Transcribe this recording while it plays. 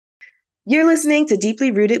You're listening to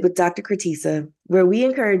Deeply Rooted with Dr. Kratisa, where we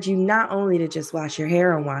encourage you not only to just wash your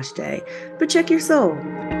hair on wash day, but check your soul.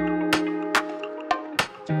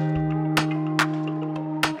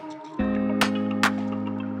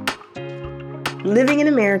 Living in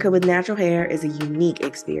America with natural hair is a unique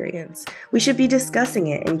experience. We should be discussing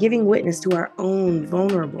it and giving witness to our own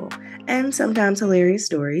vulnerable and sometimes hilarious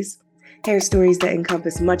stories. Hair stories that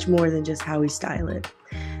encompass much more than just how we style it.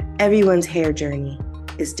 Everyone's hair journey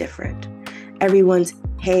is different. Everyone's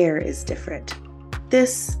hair is different.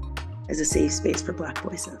 This is a safe space for Black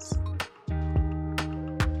voices.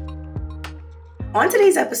 On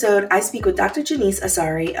today's episode, I speak with Dr. Janice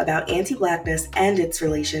Asare about anti-blackness and its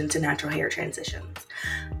relation to natural hair transitions.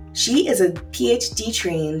 She is a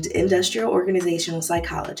PhD-trained industrial organizational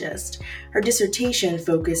psychologist. Her dissertation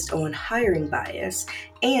focused on hiring bias,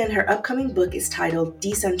 and her upcoming book is titled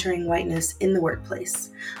Decentering Whiteness in the Workplace.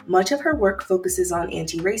 Much of her work focuses on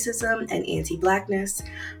anti-racism and anti-blackness,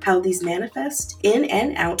 how these manifest in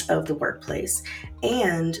and out of the workplace,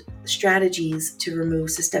 and strategies to remove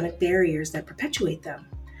systemic barriers that perpetuate them.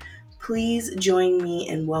 Please join me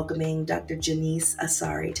in welcoming Dr. Janice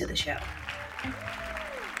Asare to the show.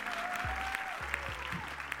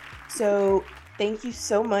 So thank you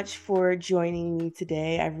so much for joining me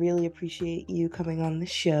today. I really appreciate you coming on the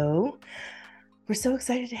show. We're so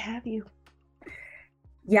excited to have you.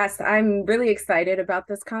 Yes, I'm really excited about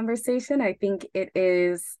this conversation. I think it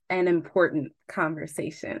is an important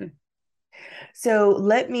conversation. So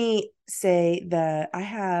let me say that I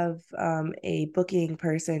have a booking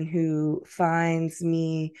person who finds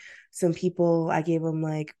me some people. I gave them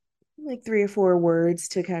like 3 or 4 words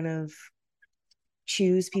to kind of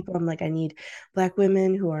choose people. I'm like, I need Black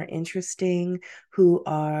women who are interesting, who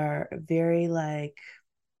are very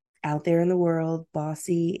out there in the world,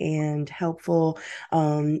 bossy and helpful,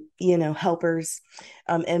 helpers.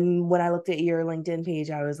 And when I looked at your LinkedIn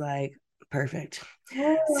page, I was like, perfect.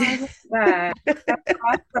 Oh, I love that. That's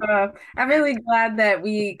awesome. I'm really glad that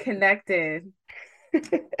we connected.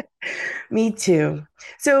 Me too.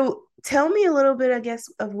 So tell me a little bit, I guess,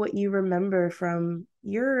 of what you remember from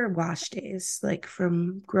your wash days, like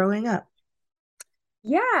from growing up.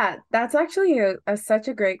 Yeah, that's actually such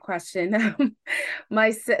a great question.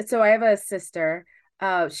 So I have a sister.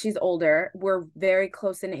 She's older. We're very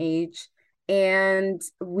close in age, and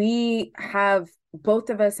we have both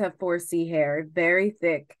of us have 4C hair, very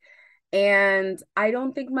thick. And I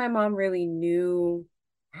don't think my mom really knew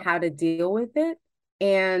how to deal with it.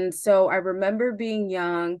 And so I remember being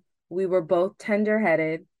young, we were both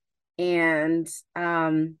tender-headed, and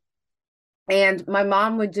and my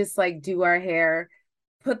mom would just like do our hair,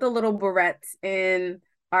 put the little barrettes in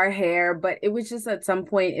our hair, but it was just at some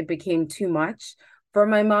point it became too much for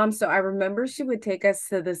my mom. So I remember she would take us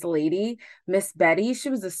to this lady, Miss Betty. She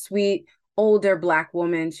was a sweet older Black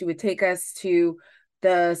woman. She would take us to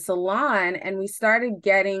the salon and we started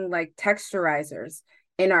getting like texturizers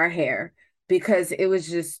in our hair because it was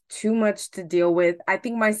just too much to deal with. I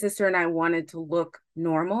think my sister and I wanted to look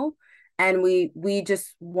normal, and we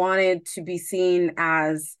just wanted to be seen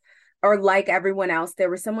as or like everyone else. There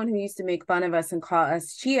was someone who used to make fun of us and call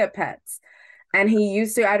us chia pets. And he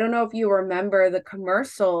used to, I don't know if you remember the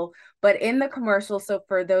commercial, but in the commercial, so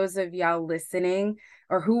for those of y'all listening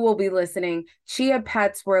or who will be listening, chia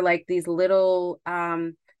pets were like these little,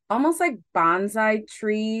 almost like bonsai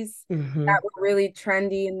trees Mm-hmm. that were really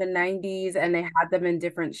trendy in the 90s, and they had them in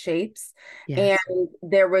different shapes. And Yes.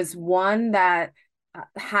 there was one that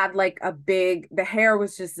had like the hair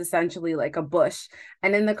was just essentially like a bush.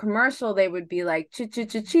 And in the commercial, they would be like,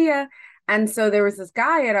 chia. And so there was this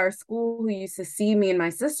guy at our school who used to see me and my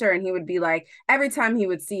sister, and he would be like, every time he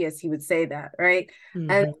would see us, he would say that, right? And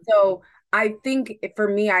Mm-hmm. so I think for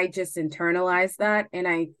me, I just internalized that. And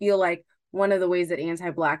I feel like one of the ways that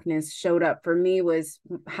anti-blackness showed up for me was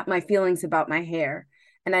my feelings about my hair.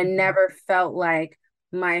 And I never felt like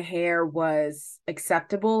my hair was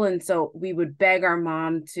acceptable. And so we would beg our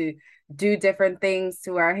mom to do different things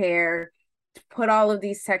to our hair, to put all of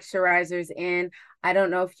these texturizers in. I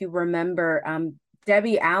don't know if you remember,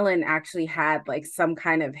 Debbie Allen actually had like some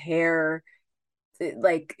kind of hair,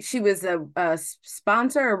 like she was a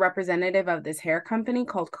sponsor or representative of this hair company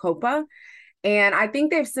called Copa. And I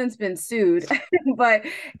think they've since been sued, but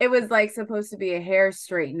it was like supposed to be a hair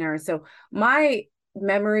straightener. So my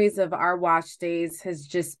memories of our wash days has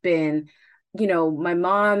just been, my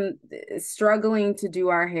mom struggling to do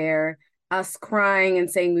our hair, us crying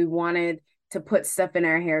and saying we wanted to put stuff in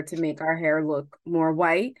our hair to make our hair look more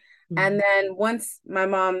white. And Mm-hmm. then once my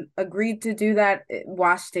mom agreed to do that,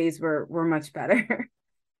 wash days were much better.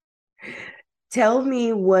 Tell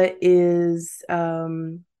me what is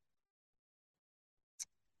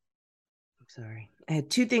Sorry. I had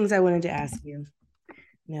two things I wanted to ask you.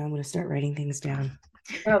 Now I'm going to start writing things down.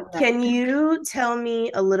 Oh, no. Can you tell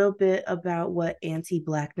me a little bit about what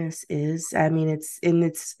anti-blackness is? I mean, it's in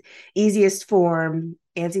its easiest form,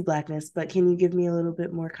 anti-blackness, but can you give me a little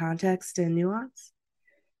bit more context and nuance?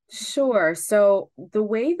 Sure. So the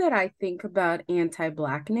way that I think about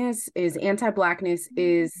anti-blackness is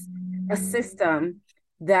a system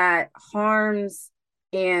that harms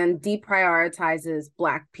and deprioritizes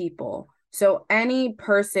Black people. So any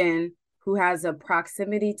person who has a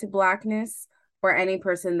proximity to Blackness, or any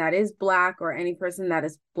person that is Black, or any person that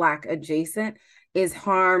is Black adjacent, is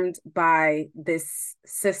harmed by this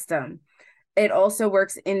system. It also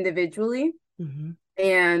works individually. Mm-hmm.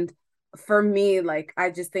 And for me, like, I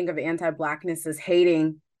just think of anti-blackness as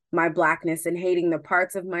hating my Blackness and hating the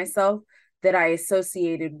parts of myself that I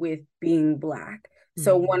associated with being Black.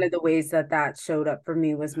 So Mm-hmm. one of the ways that that showed up for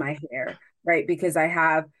me was my hair, right? Because I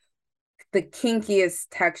have the kinkiest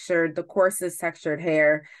textured, the coarsest textured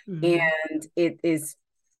hair, Mm-hmm. and it is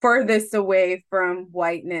furthest away from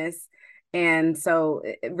whiteness. And so,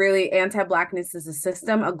 really, anti Blackness is a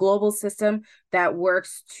system, a global system that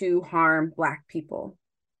works to harm Black people.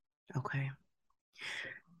 Okay.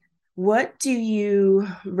 What do you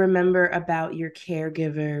remember about your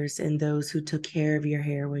caregivers and those who took care of your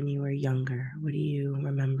hair when you were younger? What do you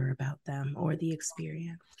remember about them or the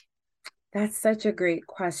experience? That's such a great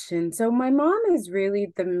question. So, my mom is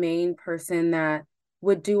really the main person that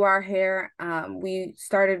would do our hair. We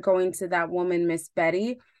started going to that woman, Miss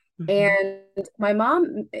Betty. Mm-hmm. And my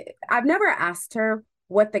mom, I've never asked her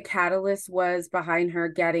what the catalyst was behind her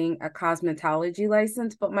getting a cosmetology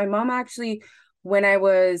license, but my mom actually, when I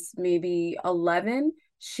was maybe 11,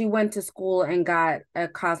 she went to school and got a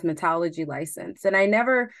cosmetology license. And I've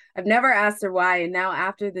never asked her why. And now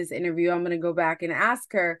after this interview, I'm going to go back and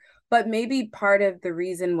ask her. But maybe part of the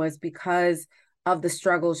reason was because of the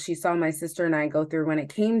struggles she saw my sister and I go through when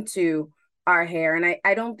it came to our hair. And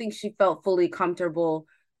I don't think she felt fully comfortable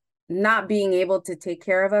not being able to take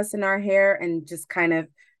care of us in our hair and just kind of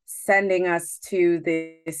sending us to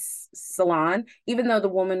this salon, even though the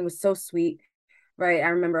woman was so sweet, right? I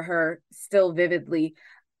remember her still vividly.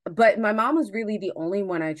 But my mom was really the only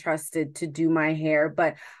one I trusted to do my hair.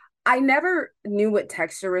 But I never knew what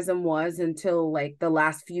texturism was until like the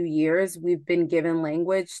last few years. We've been given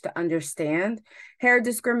language to understand hair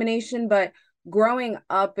discrimination, but growing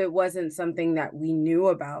up, it wasn't something that we knew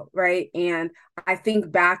about, right? And I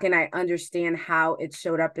think back and I understand how it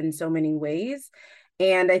showed up in so many ways.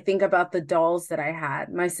 And I think about the dolls that I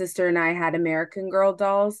had. My sister and I had American Girl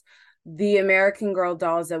dolls. The American Girl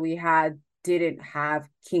dolls that we had didn't have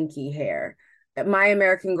kinky hair. My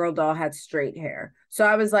American Girl doll had straight hair. So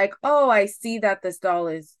I was like, oh, I see that this doll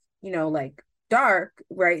is, like dark,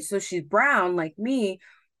 right? So she's brown like me,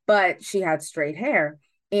 but she had straight hair.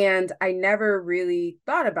 And I never really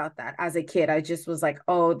thought about that as a kid. I just was like,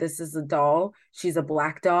 oh, this is a doll. She's a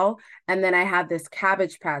Black doll. And then I had this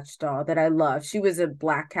Cabbage Patch doll that I love. She was a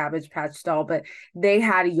Black Cabbage Patch doll, but they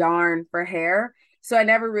had yarn for hair. So I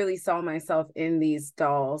never really saw myself in these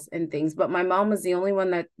dolls and things. But my mom was the only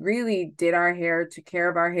one that really did our hair, took care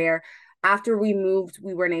of our hair. After we moved,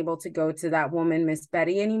 we weren't able to go to that woman, Miss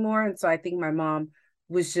Betty, anymore. And so I think my mom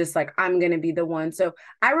was just like, I'm going to be the one. So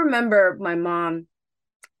I remember my mom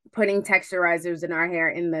putting texturizers in our hair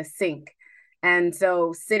in the sink. And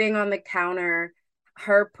so sitting on the counter,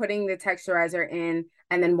 her putting the texturizer in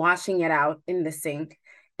and then washing it out in the sink.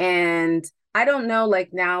 And I don't know, like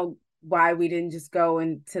now, why we didn't just go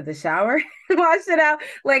into the shower and wash it out,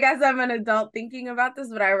 like as I'm an adult thinking about this,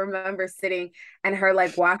 but I remember sitting and her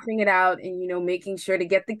like washing it out and making sure to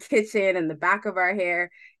get the kitchen and the back of our hair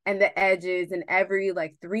and the edges, and every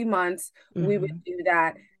like 3 months we would Mm-hmm. do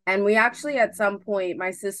that. And we actually, at some point, my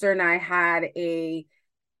sister and I had a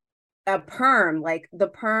perm, like the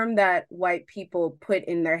perm that white people put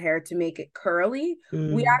in their hair to make it curly.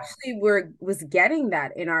 We Mm. actually was getting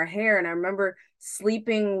that in our hair. And I remember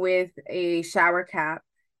sleeping with a shower cap.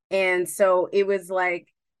 And so it was like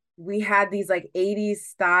we had these like 80s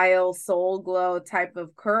style soul glow type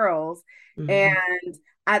of curls. Mm-hmm. And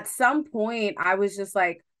at some point, I was just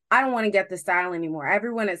like, I don't want to get this style anymore.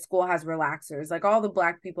 Everyone at school has relaxers. Like all the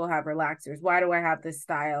Black people have relaxers. Why do I have this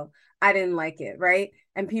style? I didn't like it, right?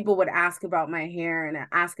 And people would ask about my hair and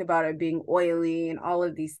ask about it being oily and all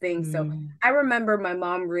of these things. So Mm. I remember my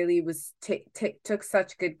mom really was took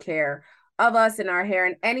such good care of us and our hair,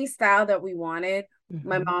 and any style that we wanted,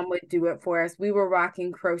 my Mm-hmm. mom would do it for us. We were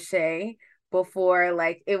rocking crochet before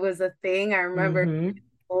like it was a thing. I remember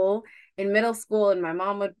Mm-hmm. in middle school, and my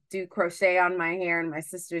mom would do crochet on my hair and my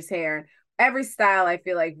sister's hair. every style, I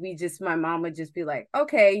feel like my mom would just be like,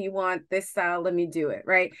 okay, you want this style, let me do it,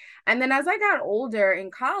 right? And then as I got older in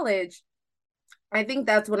college, I think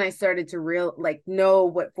that's when I started to know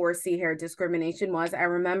what 4C hair discrimination was. I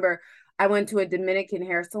remember I went to a Dominican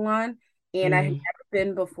hair salon and I had Mm. never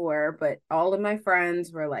been before, but all of my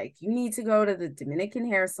friends were like, you need to go to the Dominican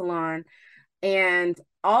hair salon. And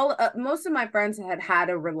most of my friends had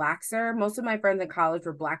a relaxer. Most of my friends in college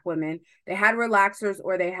were Black women. They had relaxers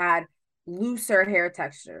or they had looser hair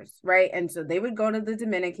textures, right? And so they would go to the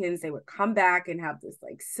Dominicans, they would come back and have this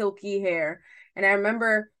like silky hair. And I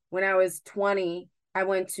remember when I was 20, I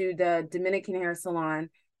went to the Dominican hair salon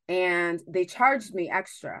and they charged me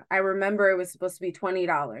extra. I remember it was supposed to be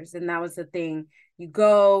 $20, and that was the thing. You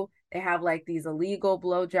go, they have like these illegal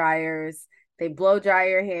blow dryers, they blow dry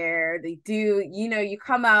your hair. They do, you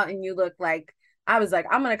come out and you look like, I was like,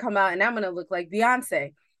 I'm going to come out and I'm going to look like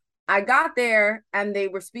Beyonce. I got there and they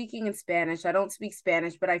were speaking in Spanish. I don't speak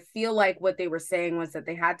Spanish, but I feel like what they were saying was that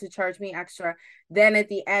they had to charge me extra. Then at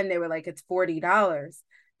the end, they were like, it's $40.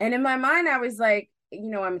 And in my mind, I was like,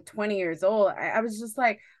 I'm 20 years old. I was just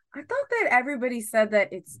like, I thought that everybody said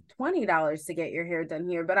that it's $20 to get your hair done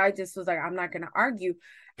here, but I just was like, I'm not going to argue.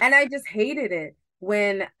 And I just hated it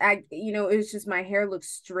when it was just my hair looked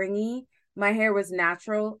stringy. My hair was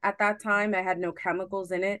natural at that time. I had no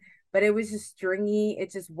chemicals in it, but it was just stringy.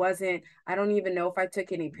 It just wasn't, I don't even know if I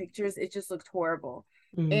took any pictures. It just looked horrible.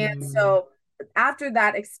 And Mm. so after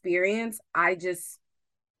that experience, I just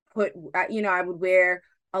I would wear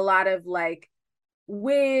a lot of like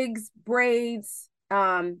wigs, braids,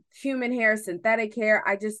 human hair, synthetic hair.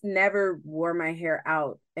 I just never wore my hair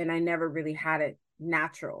out and I never really had it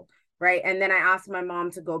natural. Right. And then I asked my mom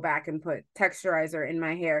to go back and put texturizer in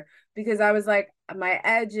my hair because I was like, my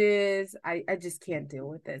edges, I just can't deal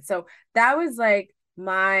with it. So that was like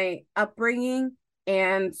my upbringing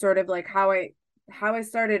and sort of like how I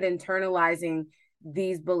started internalizing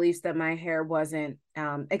these beliefs that my hair wasn't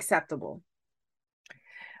acceptable.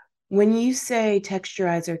 When you say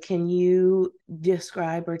texturizer, can you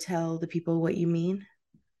describe or tell the people what you mean?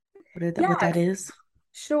 What Yeah, that is?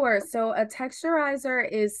 sure. So a texturizer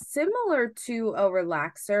is similar to a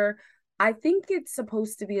relaxer. I think it's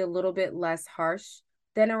supposed to be a little bit less harsh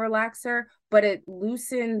than a relaxer, but it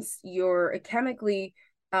loosens it chemically,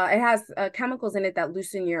 it has chemicals in it that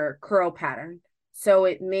loosen your curl pattern. So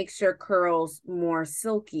it makes your curls more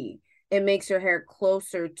silky. It makes your hair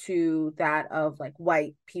closer to that of like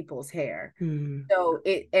white people's hair. Hmm. So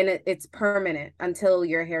it's permanent until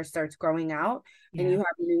your hair starts growing out and you Yeah.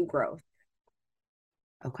 have new growth.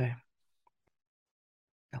 Okay.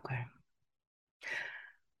 Okay.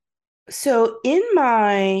 So in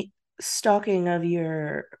my stalking of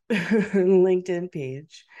your LinkedIn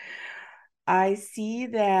page, I see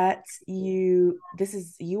that you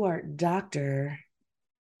are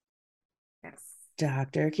Yes.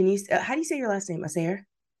 doctor. Can you, how do you say your last name? Asare?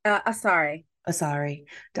 Sorry. Asare.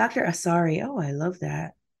 Dr. Asare. Oh, I love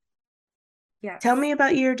that. Tell Yes. me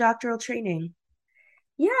about your doctoral training.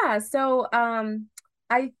 Yeah. So,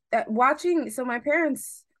 I watching. So my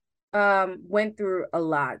parents, went through a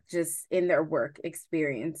lot just in their work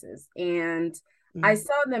experiences, and I Mm.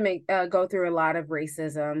 saw them go through a lot of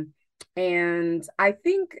racism, and I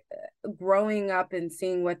think growing up and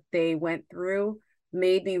seeing what they went through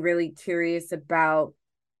made me really curious about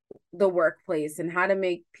the workplace and how to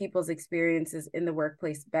make people's experiences in the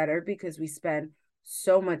workplace better because we spend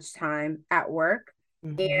so much time at work.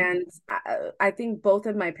 Mm-hmm. And I think both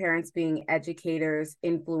of my parents being educators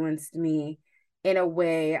influenced me in a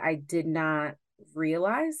way I did not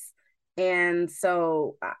realize. And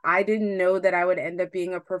so I didn't know that I would end up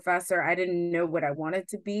being a professor. I didn't know what I wanted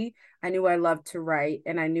to be. I knew I loved to write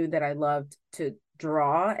and I knew that I loved to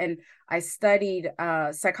draw. And I studied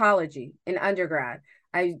psychology in undergrad.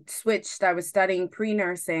 I was studying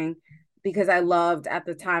pre-nursing because I loved at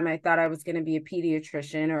the time, I thought I was going to be a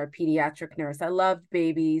pediatrician or a pediatric nurse. I loved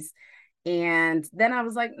babies. And then I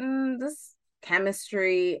was like, this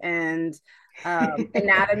chemistry and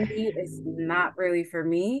anatomy is not really for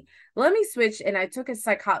me. Let me switch. And I took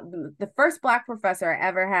the first Black professor I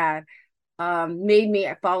ever had made me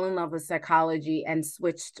fall in love with psychology and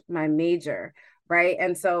switched my major. Right.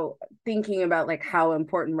 And so thinking about like how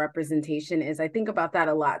important representation is, I think about that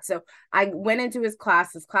a lot. So I went into his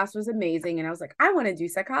class. His class was amazing. And I was like, I want to do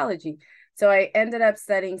psychology. So I ended up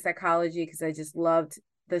studying psychology because I just loved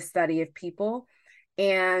the study of people.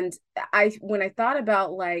 And when I thought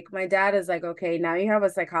about like, my dad is like, okay, now you have a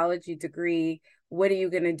psychology degree. What are you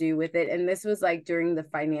going to do with it? And this was like during the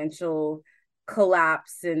financial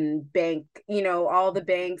collapse and bank, all the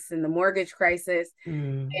banks and the mortgage crisis,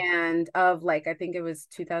 Mm. and of like, I think it was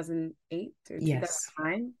 2008 or Yes.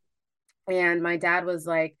 2009. And my dad was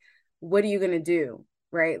like, what are you going to do?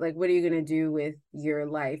 Right? Like, what are you going to do with your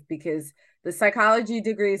life? Because the psychology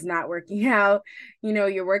degree is not working out.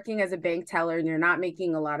 You're working as a bank teller and you're not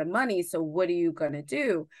making a lot of money. So, what are you going to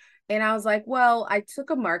do? And I was like, well, I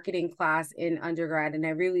took a marketing class in undergrad and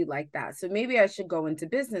I really liked that. So maybe I should go into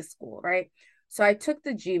business school. Right. So I took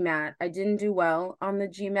the GMAT. I didn't do well on the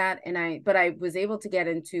GMAT, but I was able to get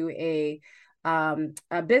into a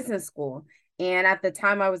business school. And at the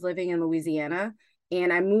time I was living in Louisiana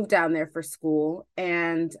and I moved down there for school.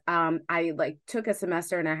 And I like took a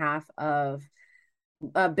semester and a half of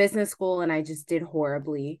business school and I just did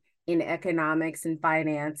horribly in economics and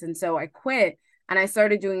finance. And so I quit and I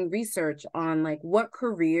started doing research on like what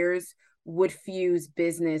careers would fuse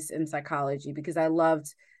business and psychology, because I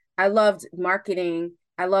loved marketing.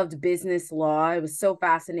 I loved business law. It was so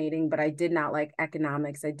fascinating, but I did not like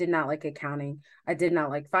economics. I did not like accounting. I did not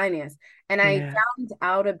like finance. And I Yeah. found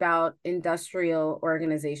out about industrial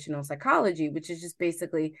organizational psychology, which is just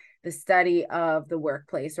basically the study of the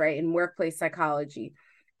workplace, right? And workplace psychology.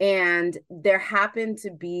 And there happened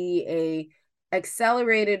to be a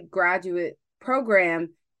accelerated graduate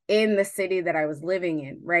program in the city that I was living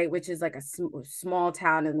in, right? Which is like a small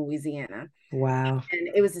town in Louisiana. Wow. And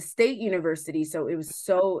it was a state university, so it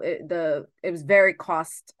was very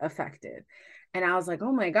cost effective. And I was like,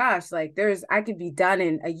 oh my gosh, like I could be done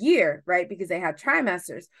in a year, right? Because they had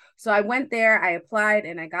trimesters. So I went there, I applied,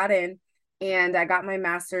 and I got in, and I got my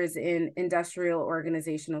master's in industrial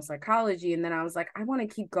organizational psychology. And then I was like, I want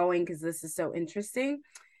to keep going because this is so interesting.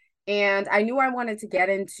 And I knew I wanted to get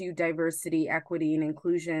into diversity, equity, and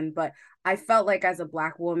inclusion, but I felt like as a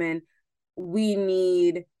Black woman, we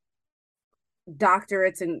need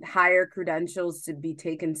doctorates and higher credentials to be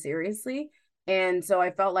taken seriously. And so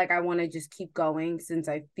I felt like I want to just keep going since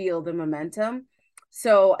I feel the momentum.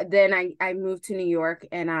 So then I moved to New York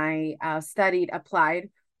and I applied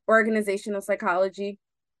organizational psychology.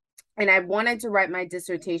 And I wanted to write my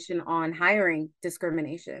dissertation on hiring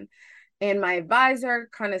discrimination. And my advisor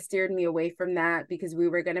kind of steered me away from that because we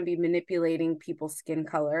were going to be manipulating people's skin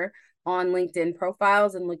color on LinkedIn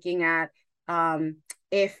profiles and looking at um,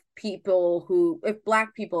 if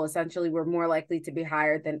Black people essentially were more likely to be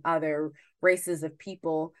hired than other races of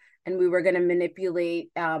people. And we were going to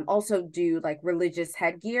manipulate, also do like religious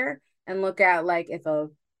headgear and look at like if a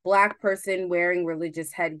Black person wearing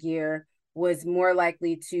religious headgear was more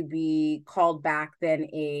likely to be called back than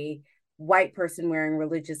a white person wearing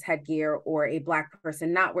religious headgear or a Black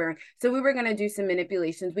person not wearing. So we were going to do some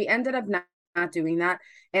manipulations. We ended up not doing that.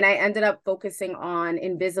 And I ended up focusing on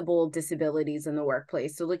invisible disabilities in the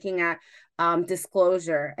workplace. So looking at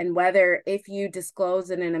disclosure and whether if you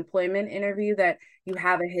disclose in an employment interview that you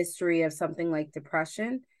have a history of something like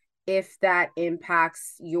depression, if that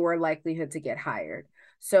impacts your likelihood to get hired.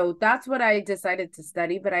 So that's what I decided to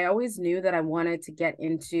study. But I always knew that I wanted to get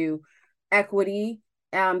into equity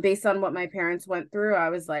based on what my parents went through. I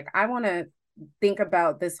was like, I want to think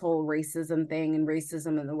about this whole racism thing and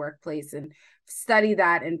racism in the workplace and study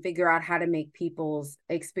that and figure out how to make people's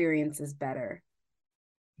experiences better.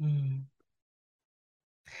 Mm.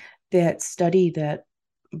 That study that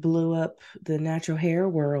blew up the natural hair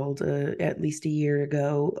world at least a year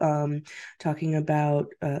ago, talking about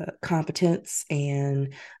competence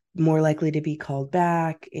and more likely to be called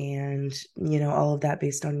back, and all of that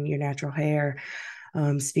based on your natural hair,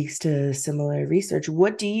 speaks to similar research.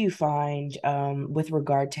 What do you find with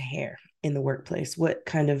regard to hair in the workplace? What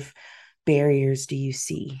kind of barriers do you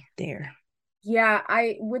see there? Yeah,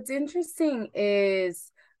 I what's interesting is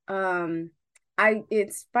um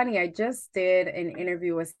it's funny, I just did an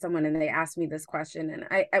interview with someone and they asked me this question,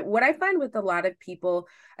 and what I find with a lot of people,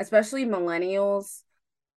 especially millennials,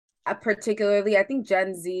 particularly, I think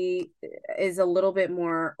Gen Z is a little bit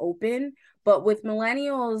more open, but with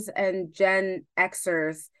millennials and Gen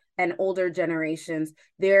Xers and older generations,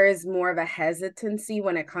 there is more of a hesitancy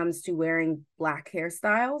when it comes to wearing Black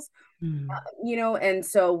hairstyles. Mm. And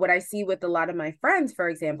so what I see with a lot of my friends, for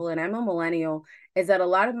example, and I'm a millennial, is that a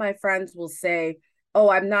lot of my friends will say, oh,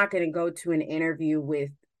 I'm not going to go to an interview with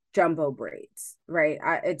jumbo braids, right?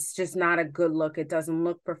 It's just not a good look. It doesn't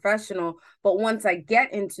look professional. But once I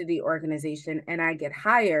get into the organization and I get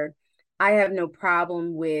hired, I have no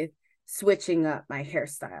problem with switching up my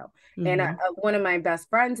hairstyle. And Mm-hmm. one of my best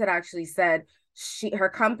friends had actually said, her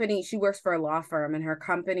company, she works for a law firm, and her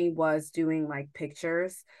company was doing like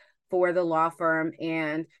pictures for the law firm,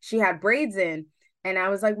 and she had braids in, And I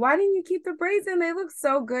was like, why didn't you keep the braids in? They look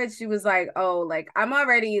so good. She was like, oh, like I'm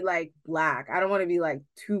already like black. I don't want to be like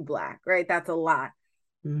too black, right? That's a lot.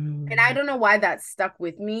 And I Mm. don't know why that stuck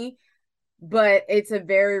with me, but it's a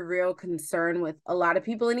very real concern with a lot of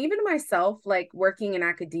people. And even myself, like working in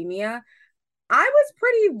academia, I was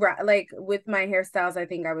pretty like with my hairstyles. I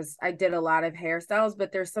think I did a lot of hairstyles,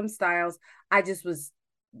 but there's some styles I just was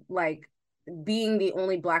like being the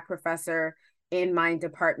only Black professor in my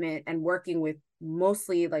department and working with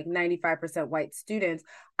mostly like 95% white students.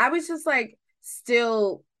 I was just like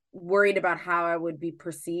still worried about how I would be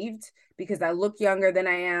perceived because I look younger than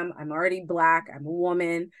I am. I'm already Black, I'm a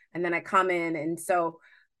woman, and then I come in. And so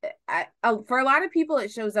for a lot of people,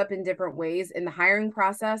 it shows up in different ways in the hiring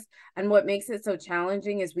process. And what makes it so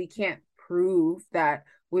challenging is we can't prove that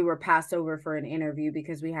we were passed over for an interview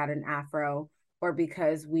because we had an afro or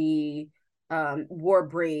because we wore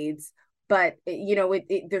braids. But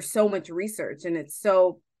there's so much research and it's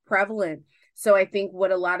so prevalent. So I think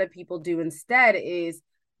what a lot of people do instead is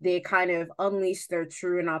they kind of unleash their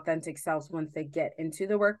true and authentic selves once they get into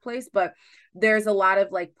the workplace. But there's a lot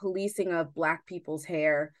of like policing of Black people's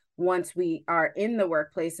hair once we are in the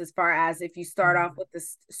workplace, as far as if you start off with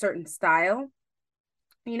this certain style,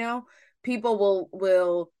 you know, people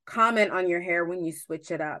will comment on your hair when you switch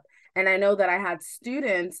it up. And I know that I had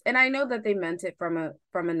students, and I know that they meant it from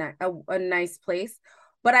a nice place,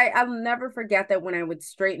 but I'll never forget that when I would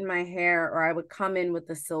straighten my hair or I would come in with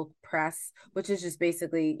the silk press, which is just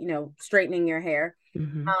basically, straightening your hair.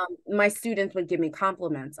 Mm-hmm. My students would give me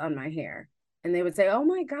compliments on my hair, and they would say, "Oh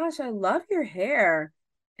my gosh, I love your hair."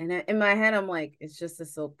 And in my head, I'm like, "It's just a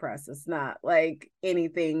silk press. It's not like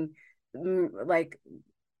anything like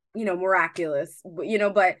miraculous,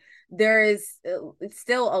 but there is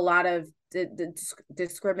still a lot of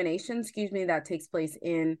discrimination, excuse me, that takes place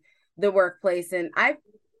in the workplace. And I've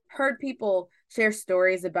heard people share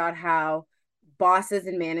stories about how bosses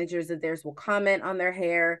and managers of theirs will comment on their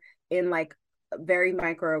hair in like very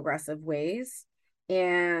microaggressive ways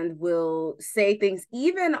and will say things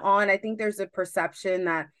even on, I think there's a perception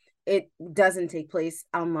that it doesn't take place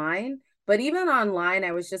online, but even online.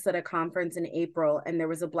 I was just at a conference in April and there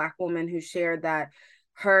was a Black woman who shared that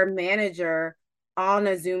her manager on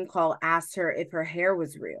a Zoom call asked her if her hair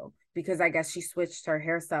was real because I guess she switched her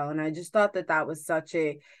hairstyle. And I just thought that that was such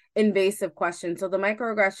a invasive question. So the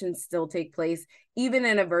microaggressions still take place even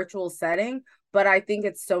in a virtual setting, but I think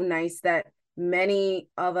it's so nice that many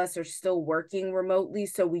of us are still working remotely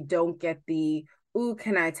so we don't get the "ooh,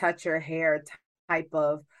 can I touch your hair" type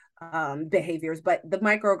of behaviors, but the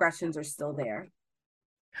microaggressions are still there.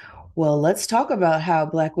 Well, let's talk about how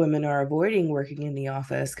Black women are avoiding working in the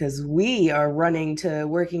office because we are running to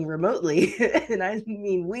working remotely. And I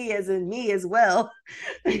mean, we as in me as well,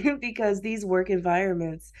 because these work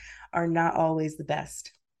environments are not always the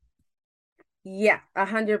best. Yeah,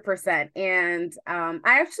 100%. And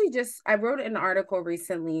I wrote an article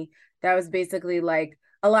recently that was basically like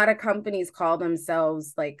a lot of companies call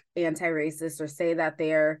themselves like anti-racist or say that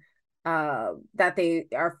they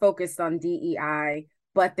are focused on DEI,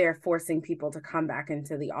 but they're forcing people to come back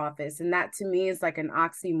into the office. And that to me is like an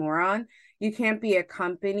oxymoron. You can't be a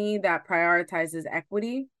company that prioritizes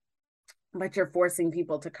equity, but you're forcing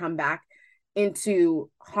people to come back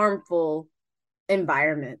into harmful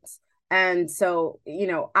environments. And so,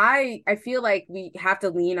 I feel like we have to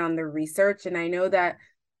lean on the research. And I know that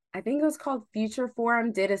I think it was called Future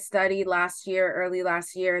Forum did a study early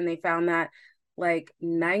last year, and they found that like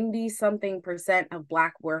 90 something percent of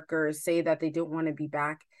Black workers say that they don't want to be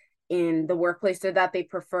back in the workplace or that they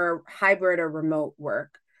prefer hybrid or remote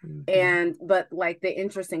work. Mm-hmm. But like the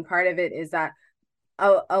interesting part of it is that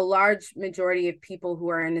a large majority of people who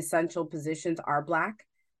are in essential positions are Black.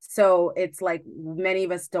 So it's like many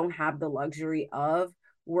of us don't have the luxury of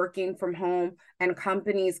working from home, and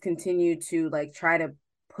companies continue to like try to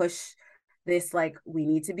push this like we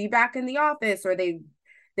need to be back in the office, or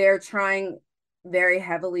they're trying very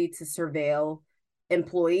heavily to surveil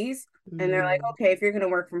employees. And they're like, Mm-hmm. okay, if you're going to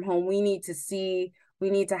work from home, we need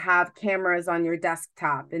to have cameras on your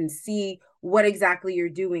desktop and see what exactly you're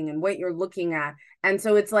doing and what you're looking at. And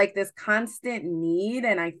so it's like this constant need.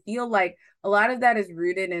 And I feel like a lot of that is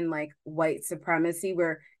rooted in like white supremacy,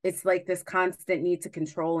 where it's like this constant need to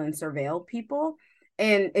control and surveil people.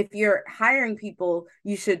 And if you're hiring people,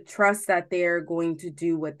 you should trust that they're going to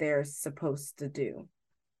do what they're supposed to do.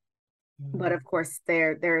 But of course,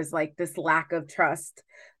 there's like this lack of trust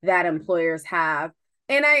that employers have.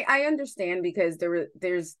 And I understand because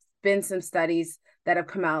there's been some studies that have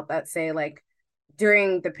come out that say like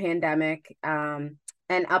during the pandemic and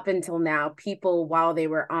up until now, people while they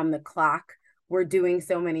were on the clock were doing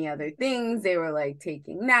so many other things. They were like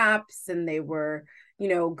taking naps and they were,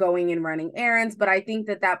 going and running errands. But I think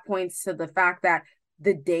that that points to the fact that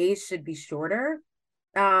the days should be shorter,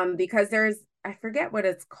 because I forget what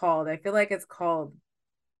it's called. I feel like it's called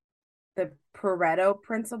the Pareto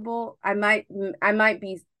principle. I might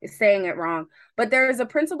be saying it wrong, but there is a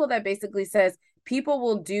principle that basically says people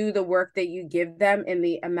will do the work that you give them in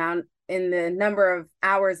the number of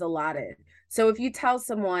hours allotted. So if you tell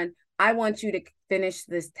someone, I want you to finish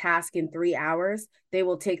this task in 3 hours, they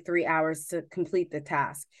will take 3 hours to complete the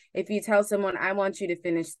task. If you tell someone, I want you to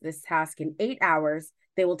finish this task in 8 hours,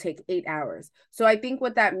 they will take 8 hours. So I think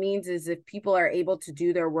what that means is if people are able to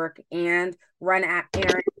do their work and run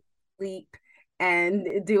errands, sleep,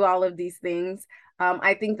 and do all of these things,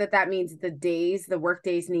 I think that that means the work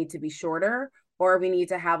days need to be shorter, or we need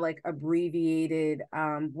to have like abbreviated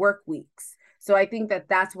work weeks. So I think that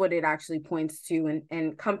that's what it actually points to.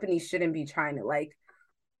 And companies shouldn't be trying to like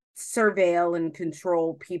surveil and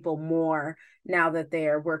control people more now that they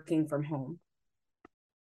are working from home.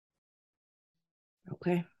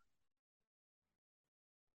 Okay.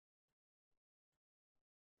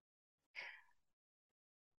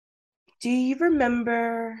 Do you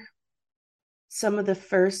remember some of the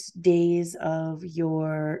first days of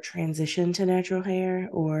your transition to natural hair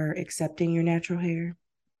or accepting your natural hair?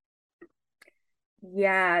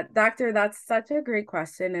 Yeah, doctor, that's such a great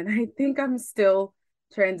question. And I think I'm still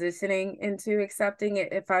transitioning into accepting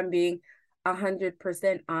it, if I'm being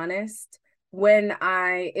 100% honest.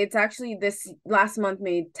 It's actually this last month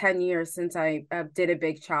made 10 years since I did a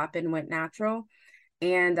big chop and went natural.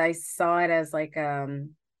 And I saw it as like a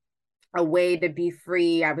way to be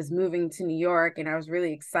free. I was moving to New York and I was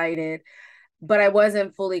really excited, but I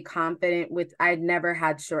wasn't fully confident I'd never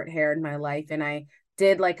had short hair in my life. And I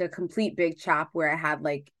did like a complete big chop where I had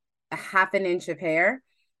like a half an inch of hair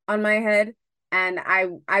on my head. And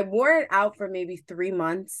I wore it out for maybe 3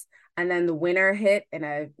 months. And then the winter hit and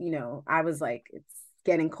I was like, it's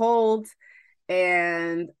getting cold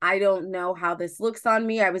and I don't know how this looks on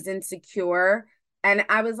me. I was insecure and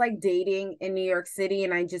I was like dating in New York City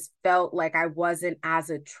and I just felt like I wasn't as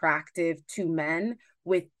attractive to men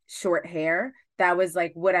with short hair. That was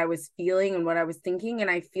like what I was feeling and what I was thinking. And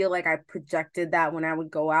I feel like I projected that when I would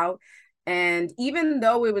go out. And even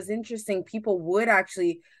though it was interesting,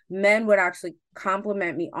 men would actually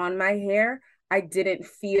compliment me on my hair. I didn't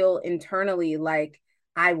feel internally like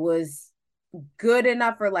I was good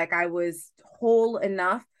enough or like I was whole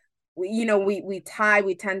enough. We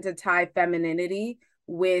tend to tie femininity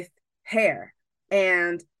with hair.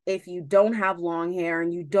 And if you don't have long hair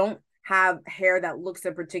and you don't have hair that looks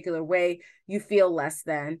a particular way, you feel less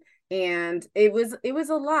than. And it was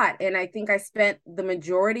a lot. And I think I spent the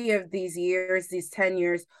majority of these years, these 10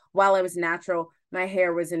 years, while I was natural, my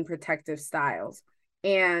hair was in protective styles.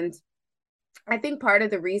 And I think part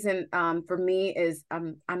of the reason for me is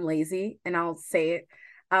I'm lazy, and I'll say it.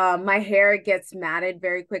 My hair gets matted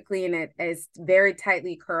very quickly and it is very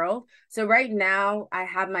tightly curled. So right now I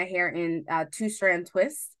have my hair in 2-strand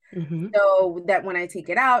twists. Mm-hmm. So that when I take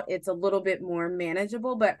it out, it's a little bit more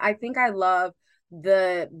manageable. But I think I love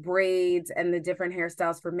the braids and the different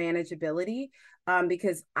hairstyles for manageability,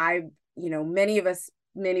 because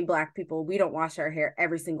many Black people, we don't wash our hair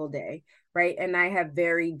every single day, right? And I have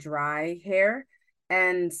very dry hair.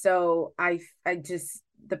 And so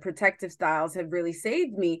the protective styles have really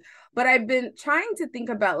saved me. But I've been trying to think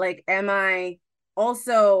about like, am I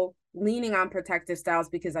also leaning on protective styles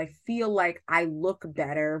because I feel like I look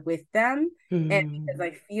better with them, and because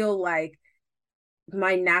I feel like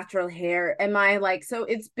my natural hair, I've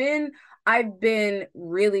been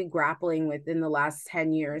really grappling with in the last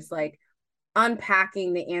 10 years, like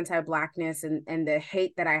unpacking the anti-blackness and the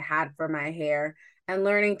hate that I had for my hair, and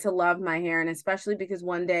learning to love my hair. And especially because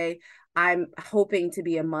one day I'm hoping to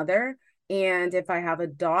be a mother. And if I have a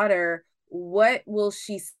daughter, what will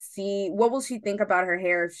she see? What will she think about her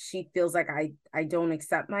hair if she feels like I don't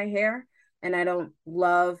accept my hair and I don't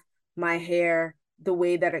love my hair the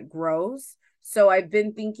way that it grows? So I've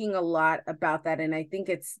been thinking a lot about that. And I think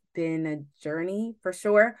it's been a journey for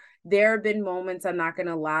sure. There have been moments, I'm not going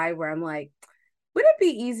to lie, where I'm like, would it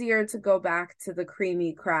be easier to go back to the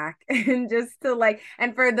creamy crack and just to like,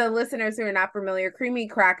 and for the listeners who are not familiar, creamy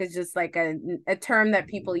crack is just like a term that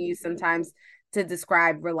people use sometimes to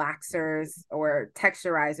describe relaxers or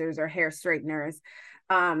texturizers or hair straighteners.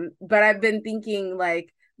 But I've been thinking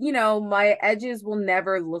like, my edges will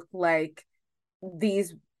never look like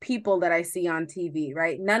these people that I see on TV,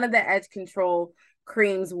 right? None of the edge control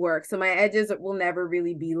creams work. So my edges will never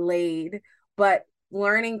really be laid, but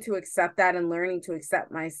learning to accept that and learning to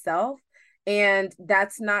accept myself And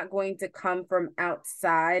that's not going to come from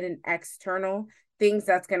outside and external things.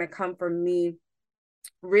 That's going to come from me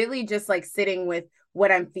really just like sitting with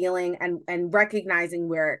what I'm feeling and recognizing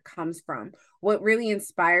where it comes from. What really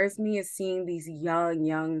inspires me is seeing these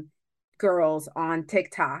young girls on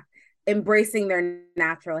TikTok embracing their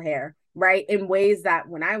natural hair, right? In ways that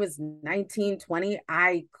when I was 19, 20,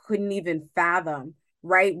 I couldn't even fathom,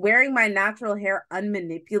 right? Wearing my natural hair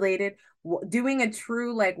unmanipulated, doing a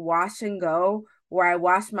true like wash and go where I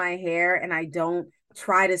wash my hair and I don't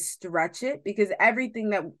try to stretch it, because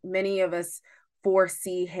everything that many of us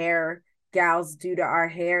 4C hair gals do to our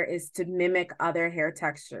hair is to mimic other hair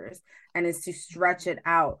textures and is to stretch it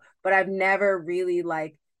out. But I've never really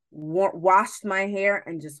like washed my hair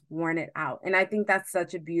and just worn it out. And I think that's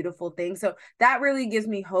such a beautiful thing. So that really gives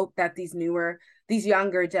me hope that these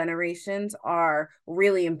younger generations are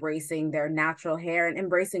really embracing their natural hair and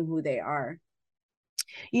embracing who they are.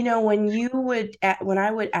 When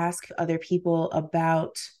I would ask other people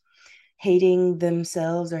about hating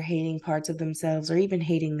themselves or hating parts of themselves or even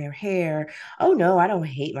hating their hair, oh no, I don't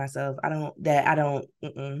hate myself.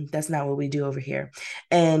 That's not what we do over here.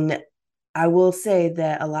 And I will say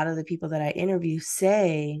that a lot of the people that I interview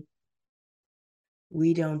say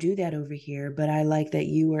we don't do that over here, but I like that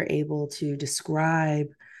you were able to describe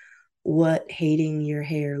what hating your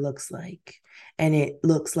hair looks like. And it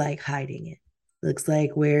looks like hiding it. Looks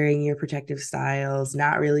like wearing your protective styles,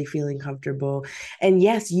 not really feeling comfortable. And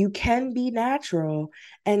yes, you can be natural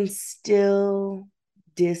and still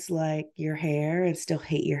dislike your hair and still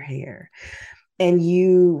hate your hair. And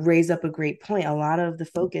you raise up a great point. A lot of the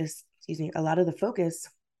focus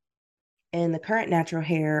in the current natural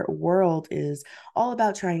hair world is all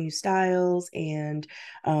about trying new styles and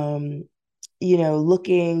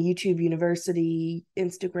looking YouTube University,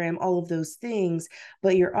 Instagram, all of those things,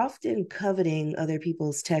 but you're often coveting other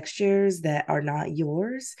people's textures that are not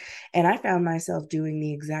yours. And I found myself doing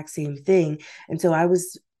the exact same thing. And so I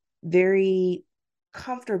was very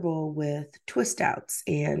comfortable with twist outs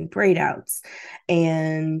and braid outs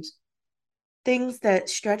and things that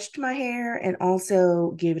stretched my hair and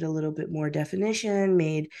also gave it a little bit more definition,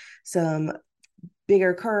 made some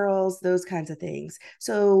bigger curls, those kinds of things.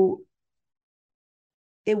 So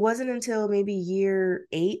it wasn't until maybe year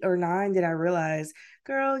 8 or 9 that I realized,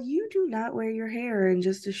 girl, you do not wear your hair in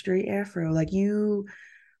just a straight afro. Like you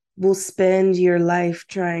will spend your life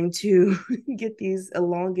trying to get these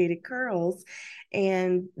elongated curls,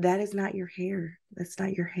 and that is not your hair. That's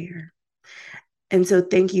not your hair. And so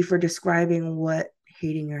thank you for describing what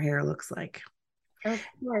hating your hair looks like. Of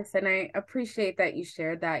course. And I appreciate that you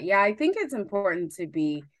shared that. Yeah, I think it's important to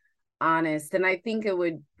be honest. And I think it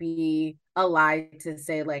would be a lie to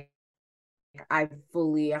say, like, I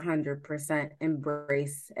fully 100%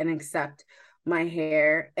 embrace and accept my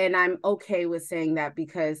hair. And I'm okay with saying that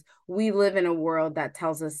because we live in a world that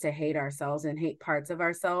tells us to hate ourselves and hate parts of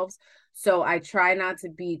ourselves. So I try not to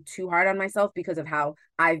be too hard on myself because of how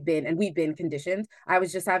I've been and we've been conditioned. I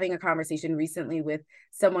was just having a conversation recently with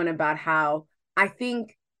someone about how I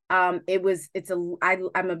think I'm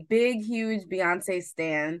a big, huge Beyonce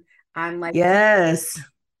stan. I'm like, Yes.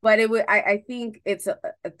 but I think it's a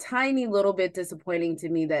tiny little bit disappointing to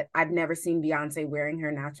me that I've never seen Beyonce wearing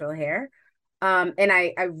her natural hair. And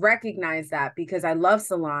I recognize that because I love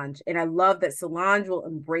Solange and I love that Solange will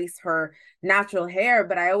embrace her natural hair.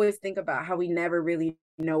 But I always think about how we never really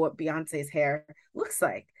know what Beyonce's hair looks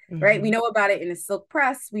like, right? We Mm-hmm. know about it in a silk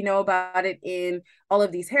press, we know about it in all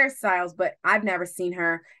of these hairstyles, but I've never seen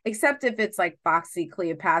her, except if it's like Foxy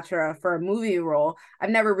Cleopatra for a movie role.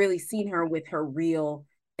 I've never really seen her with her real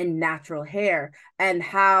and natural hair, and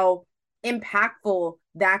how impactful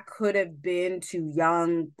that could have been to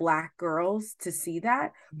young Black girls to see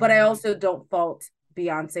that. But I also don't fault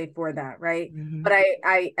Beyonce for that, right? Mm-hmm. But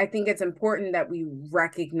I think it's important that we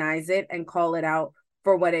recognize it and call it out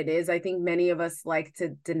for what it is. I think many of us like to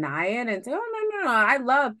deny it and say, oh no,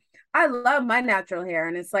 I love my natural hair.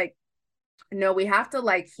 And it's like, no, we have to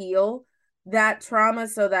like heal that trauma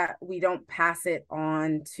so that we don't pass it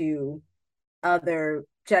on to other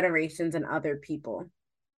generations and other people.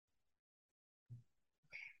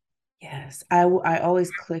 Yes, I always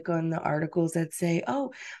click on the articles that say,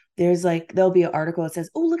 oh, there'll be an article that says,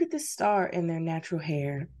 oh, look at this star in their natural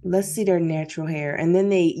hair. Let's see their natural hair. And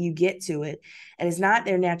then you get to it, and it's not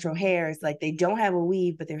their natural hair. It's like they don't have a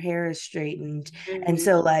weave, but their hair is straightened. And Mm-hmm.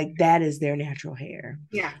 so like that is their natural hair.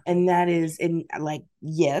 Yeah. And that is in like,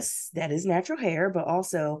 yes, that is natural hair, but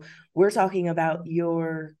also we're talking about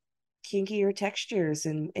your kinkier textures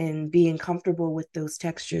and being comfortable with those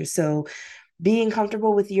textures. So being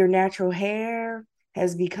comfortable with your natural hair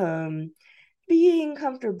has become being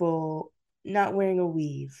comfortable not wearing a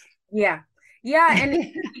weave. Yeah. Yeah.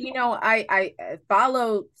 And, I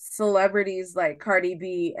follow celebrities like Cardi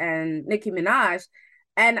B and Nicki Minaj.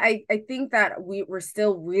 And I think that we're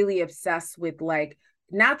still really obsessed with like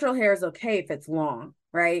natural hair is okay if it's long,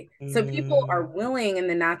 right? So people are Mm. willing in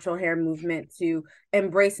the natural hair movement to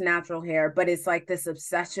embrace natural hair, but it's like this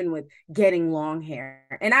obsession with getting long hair.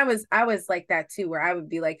 And I was like that too, where I would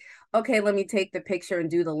be like, okay, let me take the picture and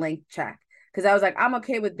do the length check. Because I was like, I'm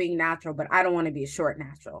okay with being natural, but I don't want to be a short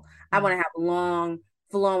natural. I want to have long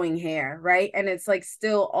flowing hair, right? And it's like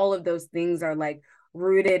still all of those things are like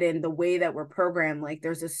rooted in the way that we're programmed. Like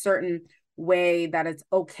there's a certain way that it's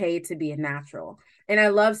okay to be a natural. And I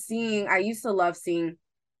used to love seeing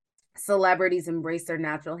celebrities embrace their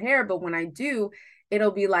natural hair, but when I do,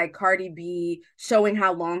 it'll be like Cardi B showing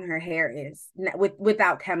how long her hair is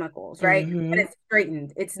without chemicals, right? And Mm-hmm. it's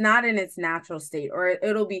straightened. It's not in its natural state. Or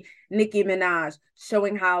it'll be Nicki Minaj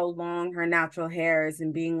showing how long her natural hair is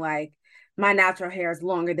and being like, my natural hair is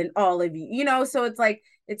longer than all of you, so it's like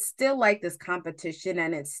it's still like this competition,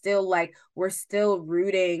 and it's still like we're still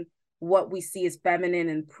rooting what we see as feminine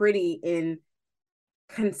and pretty in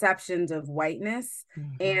conceptions of whiteness,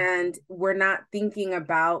 Mm-hmm. and we're not thinking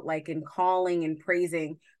about like in calling and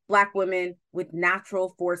praising Black women with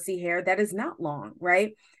natural 4C hair that is not long,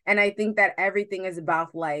 right? And I think that everything is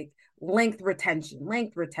about like length retention.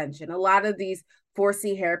 A lot of these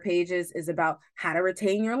 4C hair pages is about how to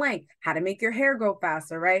retain your length, how to make your hair grow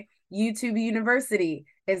faster, right? YouTube University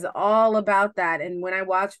is all about that. And when I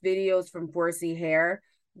watch videos from 4C hair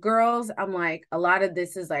girls, I'm like, a lot of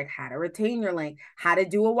this is like how to retain your length, how to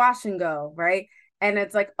do a wash and go, right? And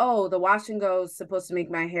it's like, oh, the wash and go is supposed to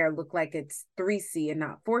make my hair look like it's 3C and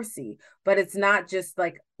not 4C, but it's not just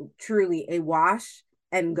like truly a wash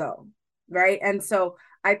and go, right? And so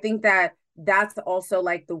I think that that's also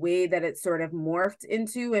like the way that it's sort of morphed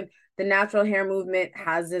into, and the natural hair movement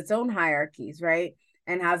has its own hierarchies, right?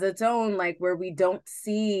 And has its own like where we don't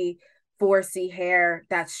see 4C hair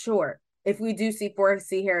that's short. If we do see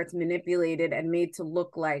 4C hair, it's manipulated and made to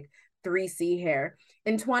look like 3C hair.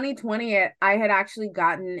 In 2020, I had actually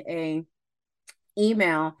gotten a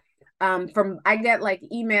email from I get like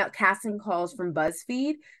email casting calls from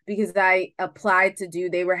BuzzFeed because I applied to do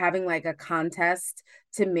they were having like a contest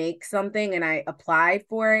to make something, and I applied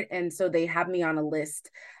for it, and so they have me on a list.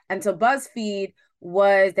 And so BuzzFeed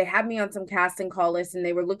was they had me on some casting call list, and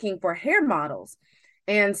they were looking for hair models.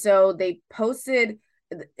 And so they posted,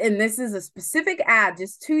 and this is a specific ad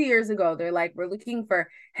just 2 years ago. They're like, we're looking for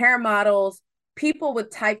hair models, people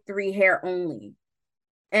with type 3 hair only.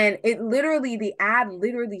 And the ad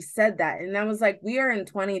literally said that. And I was like, we are in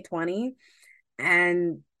 2020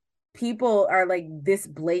 and people are like this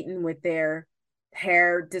blatant with their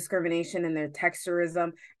hair discrimination and their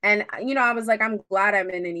texturism. And, I was like, I'm glad I'm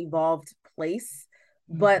in an evolved place.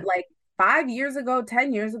 Mm-hmm. But like 5 years ago,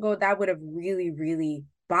 10 years ago, that would have really, really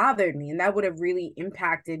bothered me. And that would have really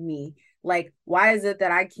impacted me. Like, why is it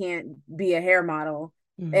that I can't be a hair model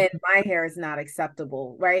and Mm-hmm. my hair is not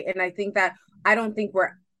acceptable? Right. And I don't think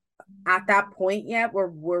we're at that point yet where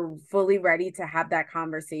we're fully ready to have that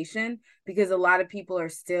conversation, because a lot of people are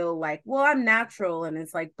still like, well, I'm natural. And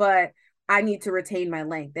it's like, but I need to retain my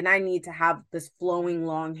length and I need to have this flowing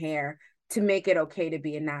long hair to make it okay to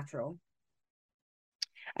be a natural.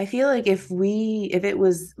 I feel like if it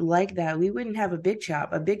was like that, we wouldn't have a big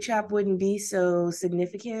chop. A big chop wouldn't be so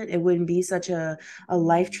significant. It wouldn't be such a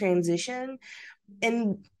life transition.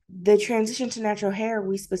 And the transition to natural hair,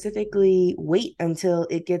 we specifically wait until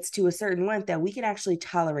it gets to a certain length that we can actually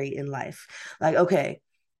tolerate in life. Like, okay,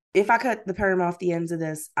 if I cut the perm off the ends of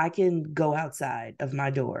this, I can go outside of my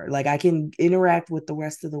door. Like I can interact with the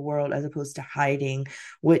rest of the world as opposed to hiding,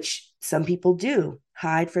 which some people do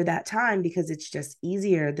hide for that time because it's just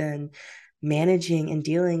easier than managing and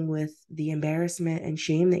dealing with the embarrassment and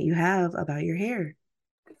shame that you have about your hair.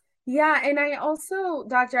 Yeah, and I also,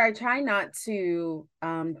 doctor, I try not to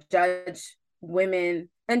judge women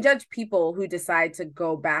and judge people who decide to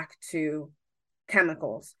go back to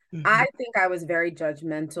chemicals. Mm-hmm. I think I was very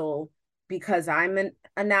judgmental because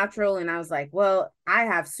a natural, and I was like, well, I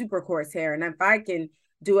have super coarse hair and if I can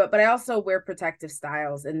do it, but I also wear protective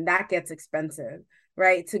styles and that gets expensive,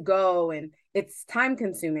 right? To go, and it's time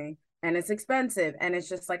consuming and it's expensive and it's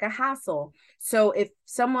just like a hassle. So if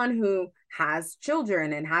someone who has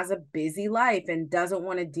children and has a busy life and doesn't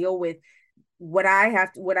want to deal with what I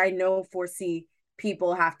know 4C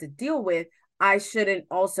people have to deal with, I shouldn't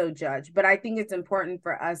also judge. But I think it's important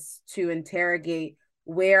for us to interrogate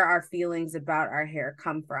where our feelings about our hair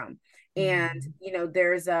come from. And, Mm-hmm.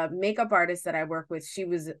 there's a makeup artist that I work with.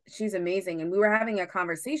 She's amazing. And we were having a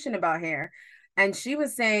conversation about hair. And she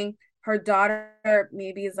was saying her daughter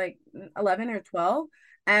maybe is like 11 or 12.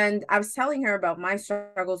 And I was telling her about my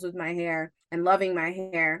struggles with my hair and loving my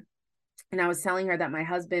hair. And I was telling her that my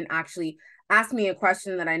husband actually asked me a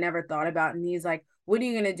question that I never thought about. And he's like, what are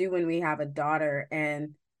you going to do when we have a daughter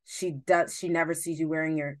and she never sees you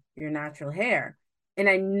wearing your natural hair? And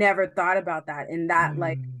I never thought about that. And that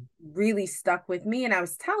like Mm. really stuck with me. And I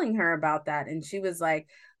was telling her about that. And she was like,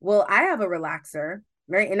 well, I have a relaxer.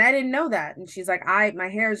 Right. And I didn't know that. And she's like, my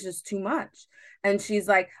hair is just too much. And she's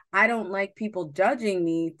like, I don't like people judging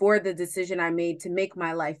me for the decision I made to make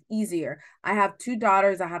my life easier. I have two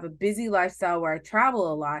daughters. I have a busy lifestyle where I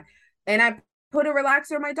travel a lot. And I put a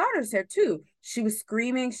relaxer in my daughter's hair too. She was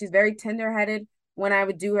screaming. She's very tender-headed. When I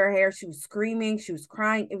would do her hair, she was screaming. She was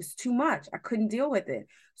crying. It was too much. I couldn't deal with it.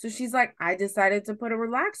 So she's like, I decided to put a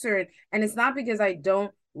relaxer in. And it's not because I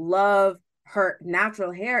don't love her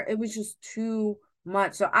natural hair. It was just too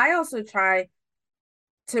much. So I also try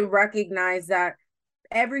to recognize that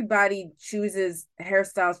everybody chooses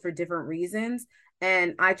hairstyles for different reasons.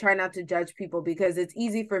 And I try not to judge people because it's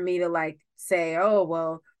easy for me to like say, oh,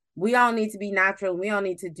 well, we all need to be natural. We all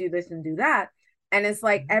need to do this and do that. And it's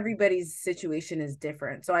like everybody's situation is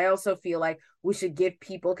different. So I also feel like we should give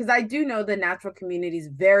people, because I do know the natural community is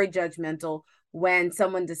very judgmental when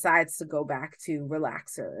someone decides to go back to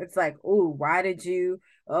relaxer. It's like, oh, why did you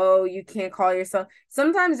can't call yourself.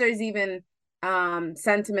 Sometimes there's even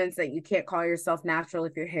sentiments that you can't call yourself natural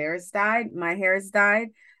if your hair is dyed. My hair is dyed.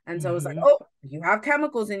 And so it's like, Mm-hmm. oh, you have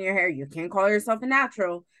chemicals in your hair. You can't call yourself a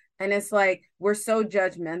natural. And it's like we're so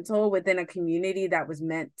judgmental within a community that was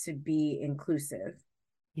meant to be inclusive.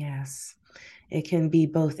 Yes. It can be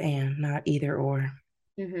both and, not either or.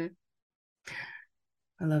 Mm-hmm.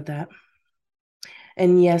 I love that.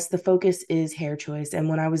 And yes, the focus is hair choice. And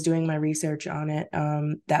when I was doing my research on it,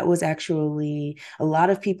 that was actually a lot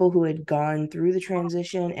of people who had gone through the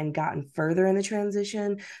transition and gotten further in the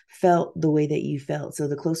transition felt the way that you felt. So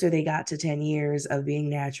the closer they got to 10 years of being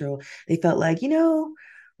natural, they felt like,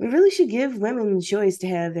 we really should give women the choice to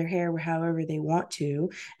have their hair however they want to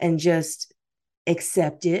and just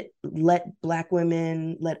accept it. Let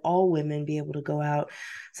all women be able to go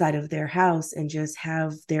outside of their house and just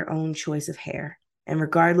have their own choice of hair. And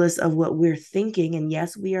regardless of what we're thinking, and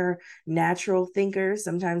yes, we are natural thinkers.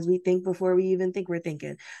 Sometimes we think before we even think we're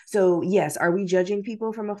thinking. So, yes, are we judging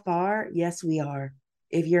people from afar? Yes, we are.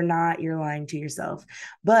 If you're not, you're lying to yourself.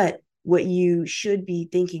 But what you should be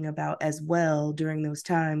thinking about as well during those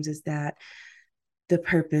times is that the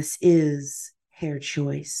purpose is hair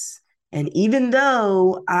choice. And even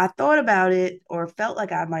though I thought about it or felt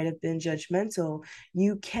like I might have been judgmental,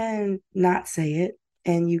 you can not say it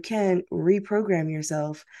and you can reprogram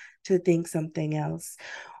yourself to think something else.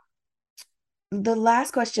 The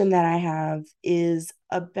last question that I have is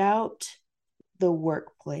about the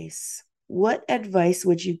workplace. What advice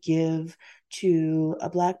would you give to a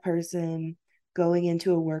Black person going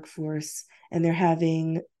into a workforce and they're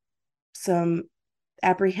having some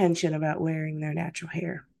apprehension about wearing their natural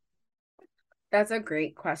hair? That's a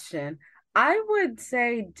great question. I would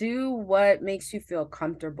say do what makes you feel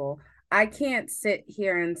comfortable. I can't sit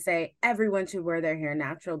here and say everyone should wear their hair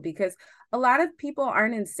natural because a lot of people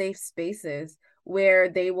aren't in safe spaces where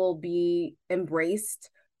they will be embraced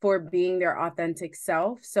for being their authentic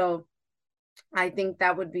self. So I think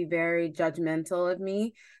that would be very judgmental of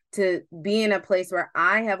me to be in a place where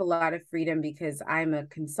I have a lot of freedom because I'm a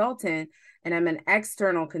consultant and I'm an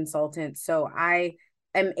external consultant. So I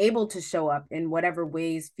am able to show up in whatever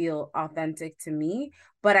ways feel authentic to me.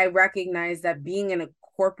 But I recognize that being in a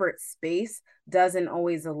corporate space doesn't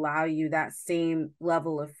always allow you that same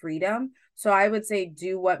level of freedom. So I would say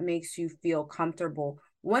do what makes you feel comfortable.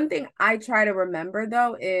 One thing I try to remember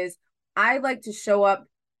though is I like to show up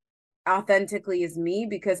authentically as me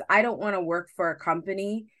because I don't want to work for a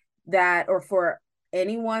company that or for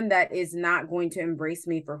anyone that is not going to embrace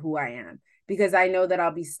me for who I am because I know that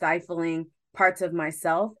I'll be stifling parts of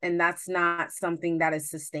myself and that's not something that is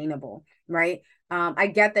sustainable, right? I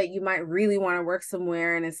get that you might really want to work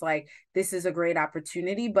somewhere and it's like this is a great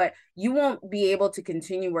opportunity, but you won't be able to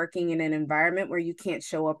continue working in an environment where you can't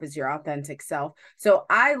show up as your authentic self. So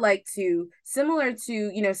I like to, similar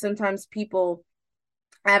to, sometimes people,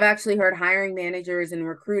 I've actually heard hiring managers and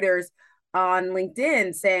recruiters on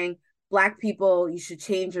LinkedIn saying, Black people, you should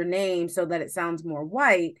change your name so that it sounds more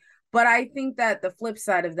white. But I think that the flip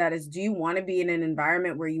side of that is, do you want to be in an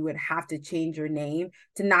environment where you would have to change your name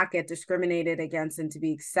to not get discriminated against and to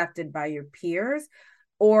be accepted by your peers?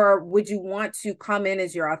 Or would you want to come in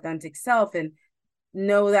as your authentic self and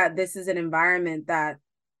know that this is an environment that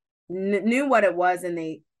knew what it was and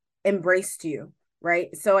they embraced you,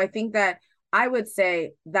 right? So I think that I would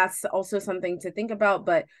say that's also something to think about,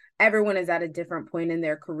 but everyone is at a different point in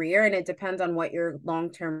their career, and it depends on what your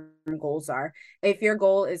long-term goals are. If your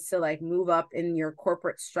goal is to like move up in your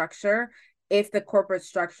corporate structure, if the corporate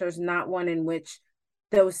structure is not one in which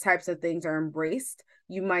those types of things are embraced,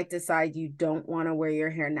 you might decide you don't want to wear your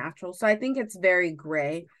hair natural. So I think it's very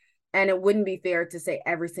gray, and it wouldn't be fair to say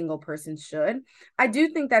every single person should. I do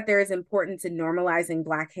think that there is importance in normalizing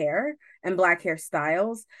Black hair and Black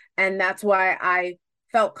hairstyles. And that's why I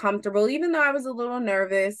felt comfortable, even though I was a little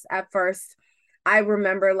nervous at first. I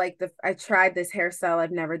remember like I tried this hairstyle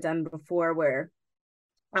I've never done before where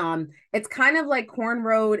it's kind of like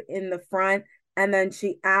cornrowed in the front, and then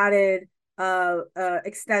she added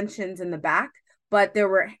extensions in the back, but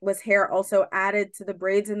was hair also added to the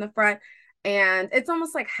braids in the front, and it's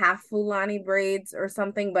almost like half Fulani braids or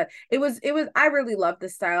something. But it was I really loved the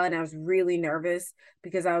style, and I was really nervous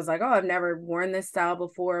because I was like, oh, I've never worn this style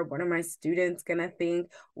before. What are my students gonna think?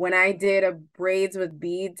 When I did a braids with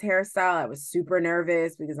beads hairstyle, I was super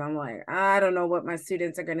nervous because I'm like, I don't know what my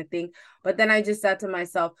students are gonna think. But then I just said to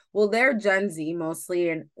myself, well, they're Gen Z mostly,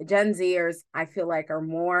 and Gen Zers I feel like are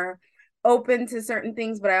more open to certain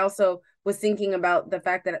things. But I also was thinking about the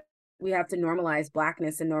fact that we have to normalize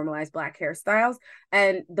Blackness and normalize Black hairstyles.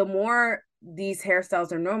 And the more these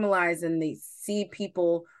hairstyles are normalized and they see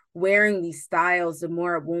people wearing these styles, the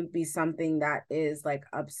more it won't be something that is like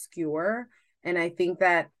obscure. And I think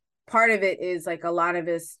that part of it is like a lot of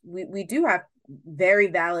us, we do have very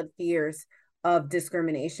valid fears of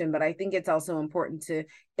discrimination, but I think it's also important to,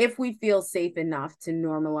 if we feel safe enough, to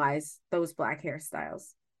normalize those Black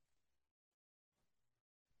hairstyles.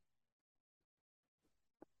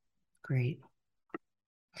 Great.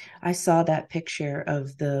 I saw that picture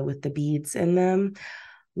of with the beads in them.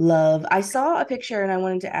 Love. I saw a picture and I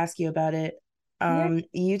wanted to ask you about it. Yeah.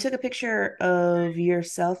 You took a picture of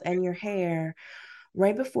yourself and your hair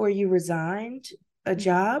right before you resigned a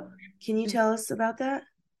job. Can you tell us about that?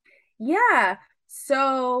 Yeah.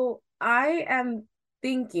 So I am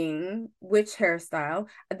thinking which hairstyle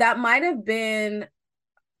that might have been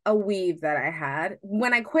a weave that I had.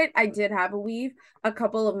 When I quit, I did have a weave a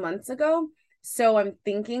couple of months ago. So I'm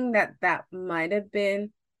thinking that that might have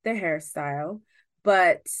been the hairstyle.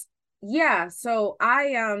 But yeah, so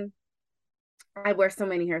I wear so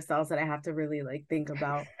many hairstyles that I have to really like think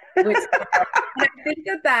about which and I think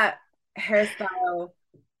that that hairstyle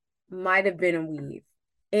might have been a weave.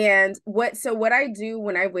 And what I do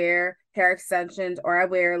when I wear hair extensions, or I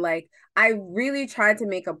wear like, I really try to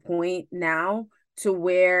make a point now to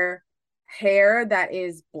wear hair that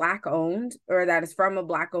is Black owned, or that is from a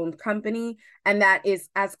Black owned company, and that is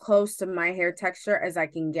as close to my hair texture as I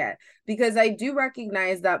can get. Because I do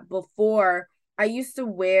recognize that before I used to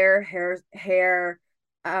wear hair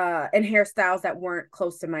and hairstyles that weren't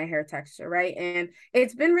close to my hair texture, right? And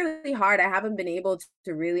it's been really hard. I haven't been able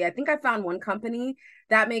to really, I think I found one company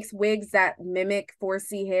that makes wigs that mimic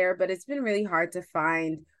 4C hair, but it's been really hard to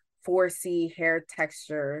find 4C hair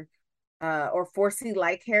texture or 4C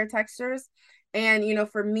like hair textures. And, you know,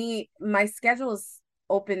 for me, my schedule has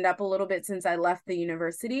opened up a little bit since I left the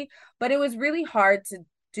university, but it was really hard to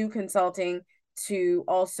do consulting, to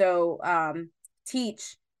also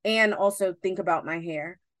teach, and also think about my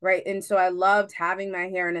hair, right? And so I loved having my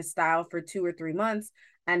hair in a style for 2 or 3 months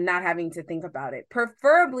and not having to think about it.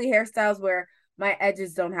 Preferably hairstyles where my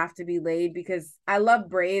edges don't have to be laid, because I love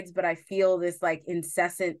braids, but I feel this like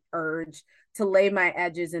incessant urge to lay my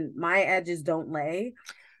edges, and my edges don't lay.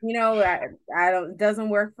 You know, I don't, it doesn't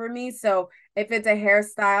work for me. So if it's a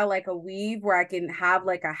hairstyle like a weave where I can have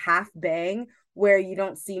like a half bang where you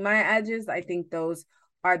don't see my edges, I think those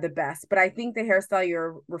are the best. But I think the hairstyle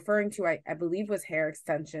you're referring to, I believe, was hair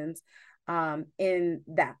extensions in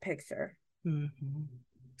that picture. Mm-hmm.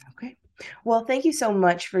 Okay. Well, thank you so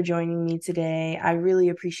much for joining me today. I really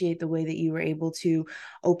appreciate the way that you were able to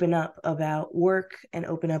open up about work and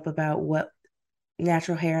open up about what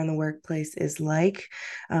natural hair in the workplace is like.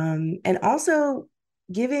 And also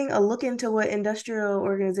giving a look into what industrial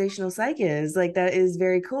organizational psych is. Like, that is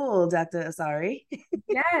very cool, Dr. Asare.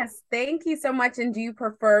 Yes, thank you so much. And do you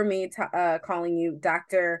prefer me to calling you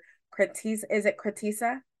Dr. Kratisa? Is it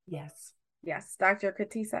Kratisa? Yes, Yes, Dr.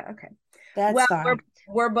 Kratisa. Okay. that's Well, fine.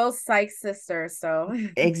 we're both psych sisters, so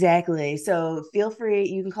Exactly. So feel free.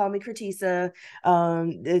 You can call me Kratisa.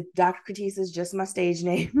 Dr. Kratisa is just my stage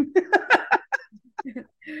name.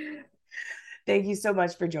 Thank you so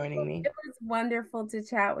much for joining me. it was wonderful to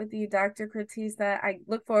chat with you, Dr. Kratisa. I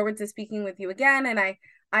look forward to speaking with you again, and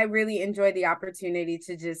I really enjoyed the opportunity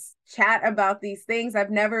to just chat about these things.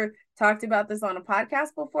 I've never talked about this on a podcast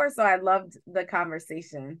before, so I loved the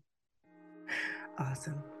conversation.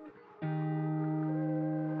 Awesome.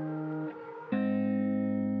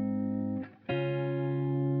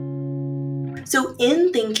 So,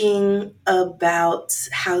 in thinking about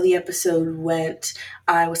how the episode went,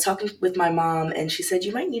 I was talking with my mom, and she said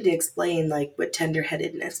you might need to explain like what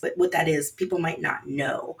tenderheadedness, but what that is. People might not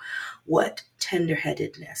know what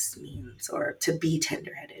tenderheadedness means or to be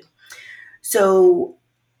tenderheaded. So,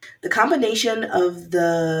 the combination of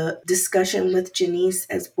the discussion with Janice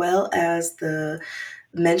as well as the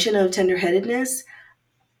mention of tenderheadedness,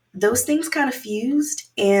 those things kind of fused,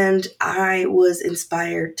 and I was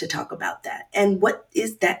inspired to talk about that. And what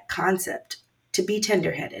is that concept to be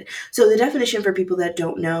tenderheaded? So the definition for people that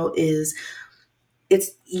don't know is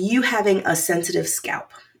it's you having a sensitive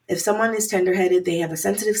scalp. If someone is tenderheaded, they have a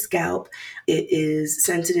sensitive scalp. It is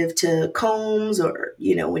sensitive to combs, or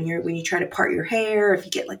when you try to part your hair, if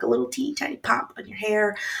you get like a little teeny tiny pop on your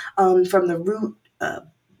hair from the root.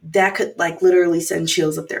 That could like literally send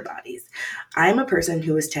chills up their bodies. I'm a person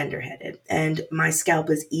who is tenderheaded, and my scalp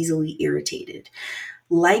is easily irritated.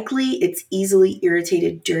 Likely, it's easily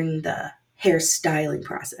irritated during the hair styling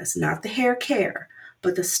process, not the hair care,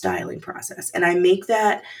 but the styling process. And I make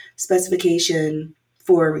that specification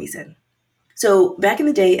for a reason. So back in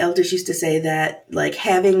the day, elders used to say that like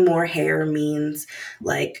having more hair means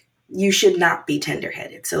like you should not be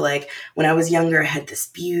tenderheaded. So like when I was younger, I had this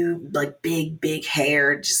like big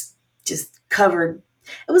hair just covered.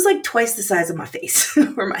 It was like twice the size of my face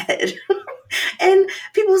or my head. And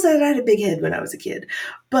people said I had a big head when I was a kid,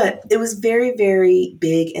 but it was very, very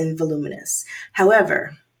big and voluminous.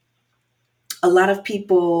 However, a lot of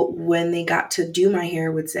people, when they got to do my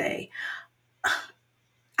hair, would say,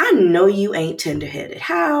 I know you ain't tenderheaded.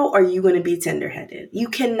 How are you going to be tenderheaded? You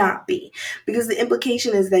cannot be, because the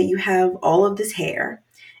implication is that you have all of this hair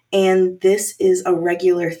and this is a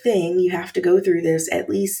regular thing. You have to go through this at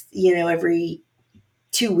least, every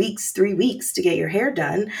 2 weeks, 3 weeks to get your hair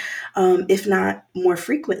done, if not more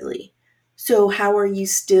frequently. So how are you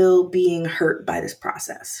still being hurt by this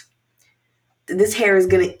process? This hair is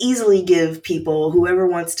going to easily give people, whoever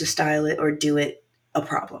wants to style it or do it, a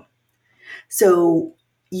problem. So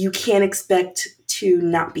you can't expect to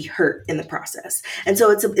not be hurt in the process. And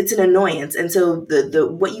so it's an annoyance. And so the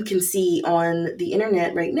what you can see on the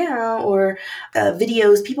internet right now, or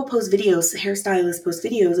videos, people post videos, hairstylists post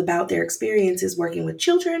videos about their experiences working with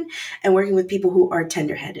children and working with people who are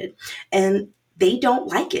tenderheaded. And they don't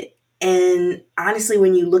like it. And honestly,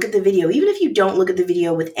 when you look at the video, even if you don't look at the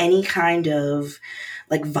video with any kind of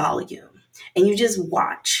like volume, and you just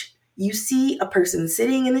watch, you see a person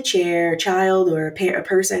sitting in the chair, a child or a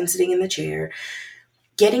person sitting in the chair,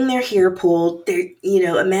 getting their hair pulled.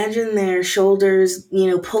 Imagine their shoulders,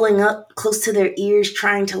 pulling up close to their ears,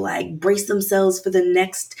 trying to like brace themselves for the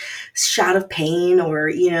next shot of pain, or,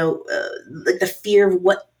 like the fear of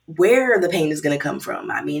where the pain is going to come from.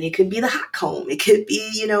 I mean, it could be the hot comb. It could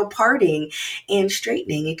be, parting and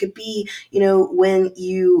straightening. It could be, when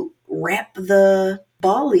you wrap the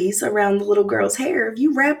ballies around the little girl's hair. If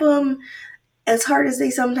you wrap them as hard as they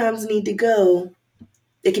sometimes need to go,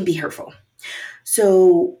 it can be hurtful.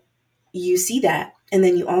 So you see that. And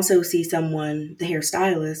then you also see someone, the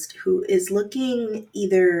hairstylist, who is looking,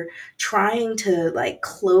 either trying to like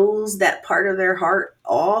close that part of their heart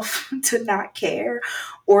off to not care,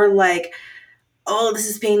 or like, oh, this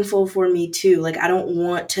is painful for me too. Like, I don't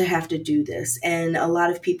want to have to do this. And a lot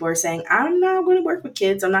of people are saying, I'm not going to work with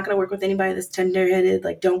kids. I'm not going to work with anybody that's tenderheaded.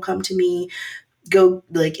 Like, don't come to me. Go,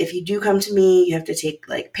 like, if you do come to me, you have to take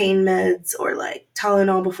like pain meds or like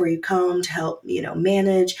Tylenol before you come to help,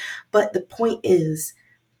 manage. But the point is,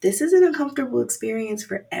 this is an uncomfortable experience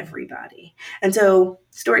for everybody. And so,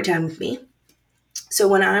 story time with me. So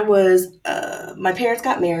when I was, my parents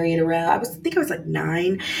got married around, I think I was like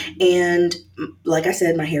 9. And like I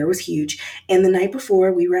said, my hair was huge. And the night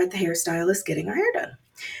before, we were at the hairstylist getting our hair done.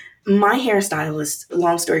 My hairstylist,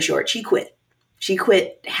 long story short, she quit. She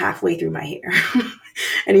quit halfway through my hair.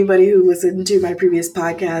 Anybody who listened to my previous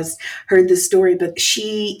podcast heard this story, but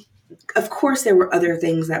of course, there were other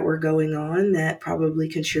things that were going on that probably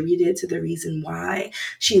contributed to the reason why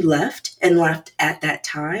she left, and left at that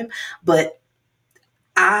time. But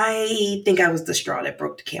I think I was the straw that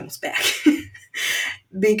broke the camel's back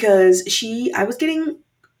because I was getting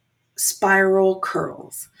spiral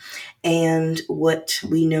curls. And what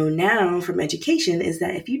we know now from education is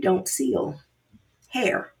that if you don't seal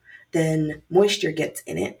hair, then moisture gets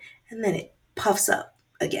in it and then it puffs up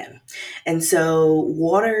again. And so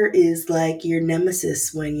water is like your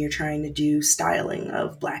nemesis when you're trying to do styling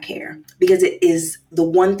of black hair, because it is the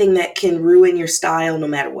one thing that can ruin your style no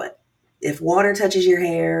matter what. If water touches your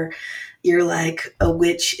hair, you're like a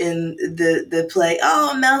witch in the play.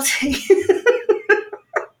 Oh, I'm melting.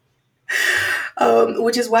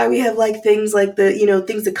 Which is why we have like things like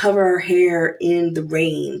things to cover our hair in the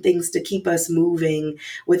rain, things to keep us moving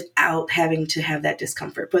without having to have that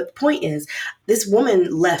discomfort. But the point is, this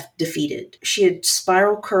woman left defeated. She had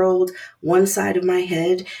spiral curled one side of my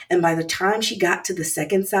head. And by the time she got to the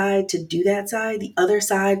second side to do that side, the other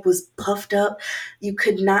side was puffed up. You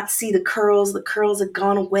could not see the curls. The curls had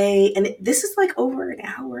gone away. And this is like over an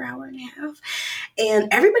hour and a half. And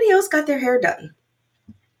everybody else got their hair done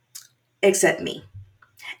except me.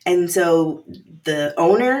 And so the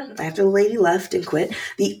owner, after the lady left and quit,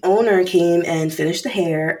 the owner came and finished the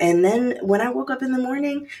hair. And then when I woke up in the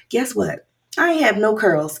morning, guess what? I have no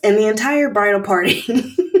curls. And the entire bridal party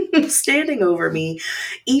standing over me,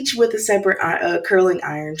 each with a separate curling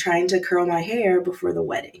iron, trying to curl my hair before the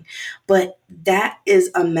wedding. But that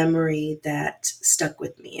is a memory that stuck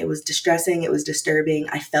with me. It was distressing. It was disturbing.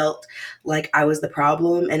 I felt like I was the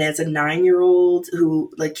problem. And as a 9-year-old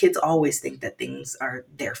who, like, kids always think that things are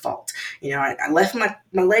their fault. I left my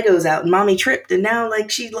Legos out and mommy tripped and now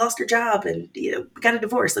like she lost her job and got a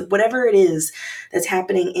divorce. Like whatever it is that's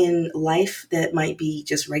happening in life that might be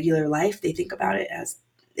just regular life, they think about it as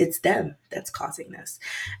it's them that's causing this.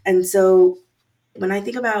 And so when I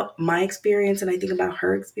think about my experience and I think about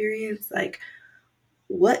her experience, like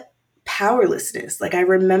what powerlessness. Like I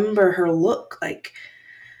remember her look like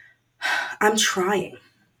I'm trying,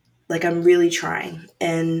 like I'm really trying.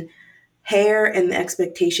 And hair and the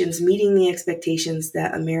expectations, meeting the expectations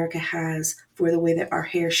that America has for the way that our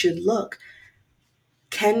hair should look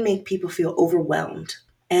can make people feel overwhelmed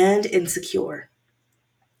and insecure.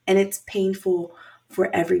 And it's painful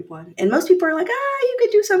for everyone. And most people are like, you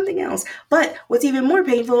could do something else. But what's even more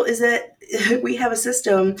painful is that we have a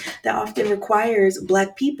system that often requires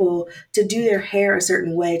Black people to do their hair a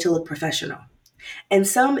certain way to look professional. And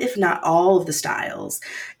some, if not all of the styles,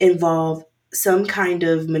 involve some kind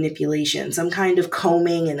of manipulation, some kind of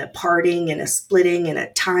combing and a parting and a splitting and a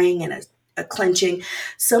tying and a clenching,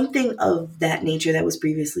 something of that nature that was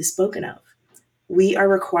previously spoken of. We are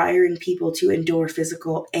requiring people to endure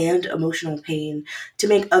physical and emotional pain to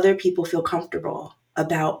make other people feel comfortable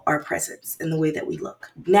about our presence and the way that we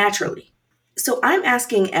look naturally. So I'm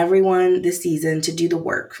asking everyone this season to do the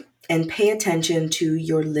work and pay attention to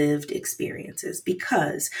your lived experiences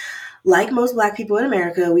because, like most Black people in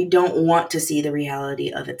America, we don't want to see the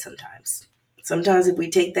reality of it sometimes. Sometimes if we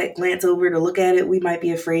take that glance over to look at it, we might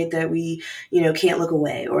be afraid that we, can't look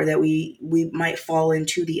away or that we might fall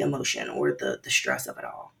into the emotion or the stress of it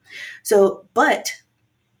all. So, but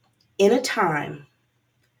in a time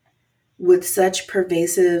with such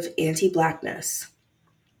pervasive anti-Blackness,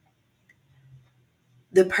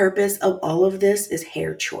 the purpose of all of this is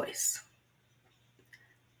hair choice.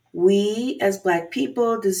 We as Black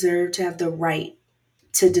people deserve to have the right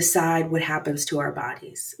to decide what happens to our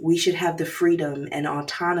bodies. We should have the freedom and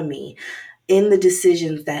autonomy in the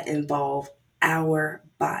decisions that involve our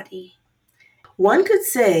body. One could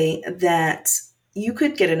say that you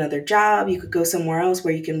could get another job, you could go somewhere else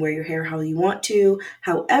where you can wear your hair how you want to.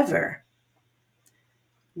 However,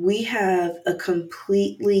 we have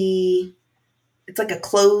it's like a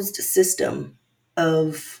closed system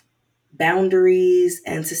of boundaries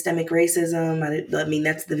and systemic racism. I mean,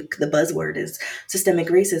 that's the buzzword is systemic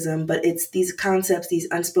racism, but it's these concepts, these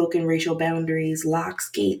unspoken racial boundaries, locks,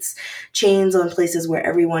 gates, chains on places where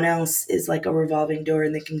everyone else is like a revolving door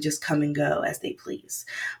and they can just come and go as they please.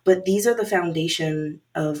 But these are the foundation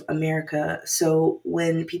of America. So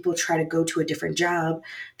when people try to go to a different job,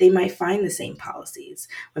 they might find the same policies.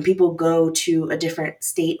 When people go to a different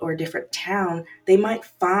state or a different town, they might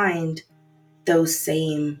find those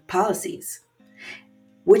same policies,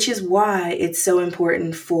 which is why it's so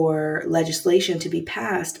important for legislation to be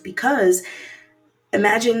passed. Because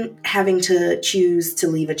imagine having to choose to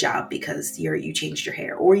leave a job because you changed your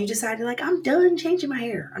hair, or you decided like, I'm done changing my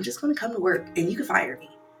hair, I'm just going to come to work and you can fire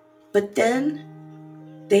me. But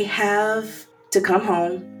then they have to come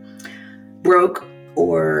home broke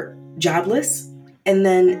or jobless and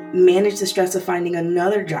then manage the stress of finding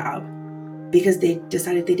another job because they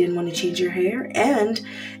decided they didn't want to change your hair. And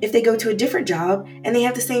if they go to a different job and they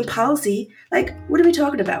have the same policy, like, what are we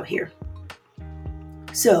talking about here?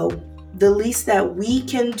 So the least that we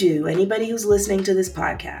can do, anybody who's listening to this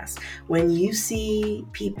podcast, when you see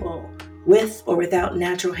people with or without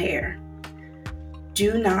natural hair,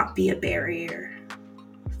 do not be a barrier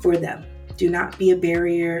for them. Do not be a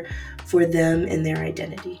barrier for them and their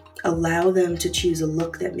identity. Allow them to choose a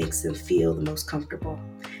look that makes them feel the most comfortable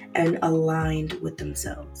and aligned with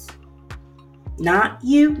themselves. Not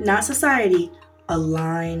you, not society,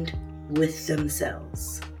 aligned with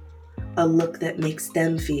themselves. A look that makes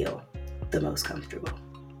them feel the most comfortable.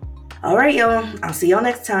 All right, y'all. I'll see y'all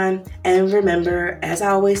next time. And remember, as I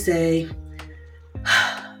always say,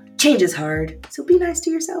 change is hard, so be nice to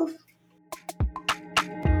yourself.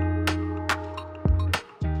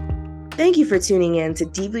 Thank you for tuning in to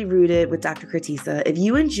Deeply Rooted with Dr. Kratisa. If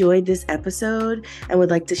you enjoyed this episode and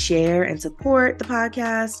would like to share and support the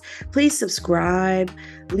podcast, please subscribe,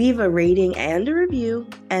 leave a rating and a review,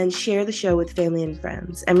 and share the show with family and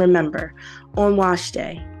friends. And remember, on wash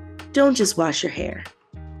day, don't just wash your hair,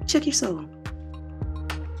 check your soul.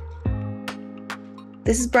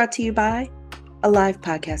 This is brought to you by Alive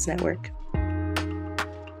Podcast Network.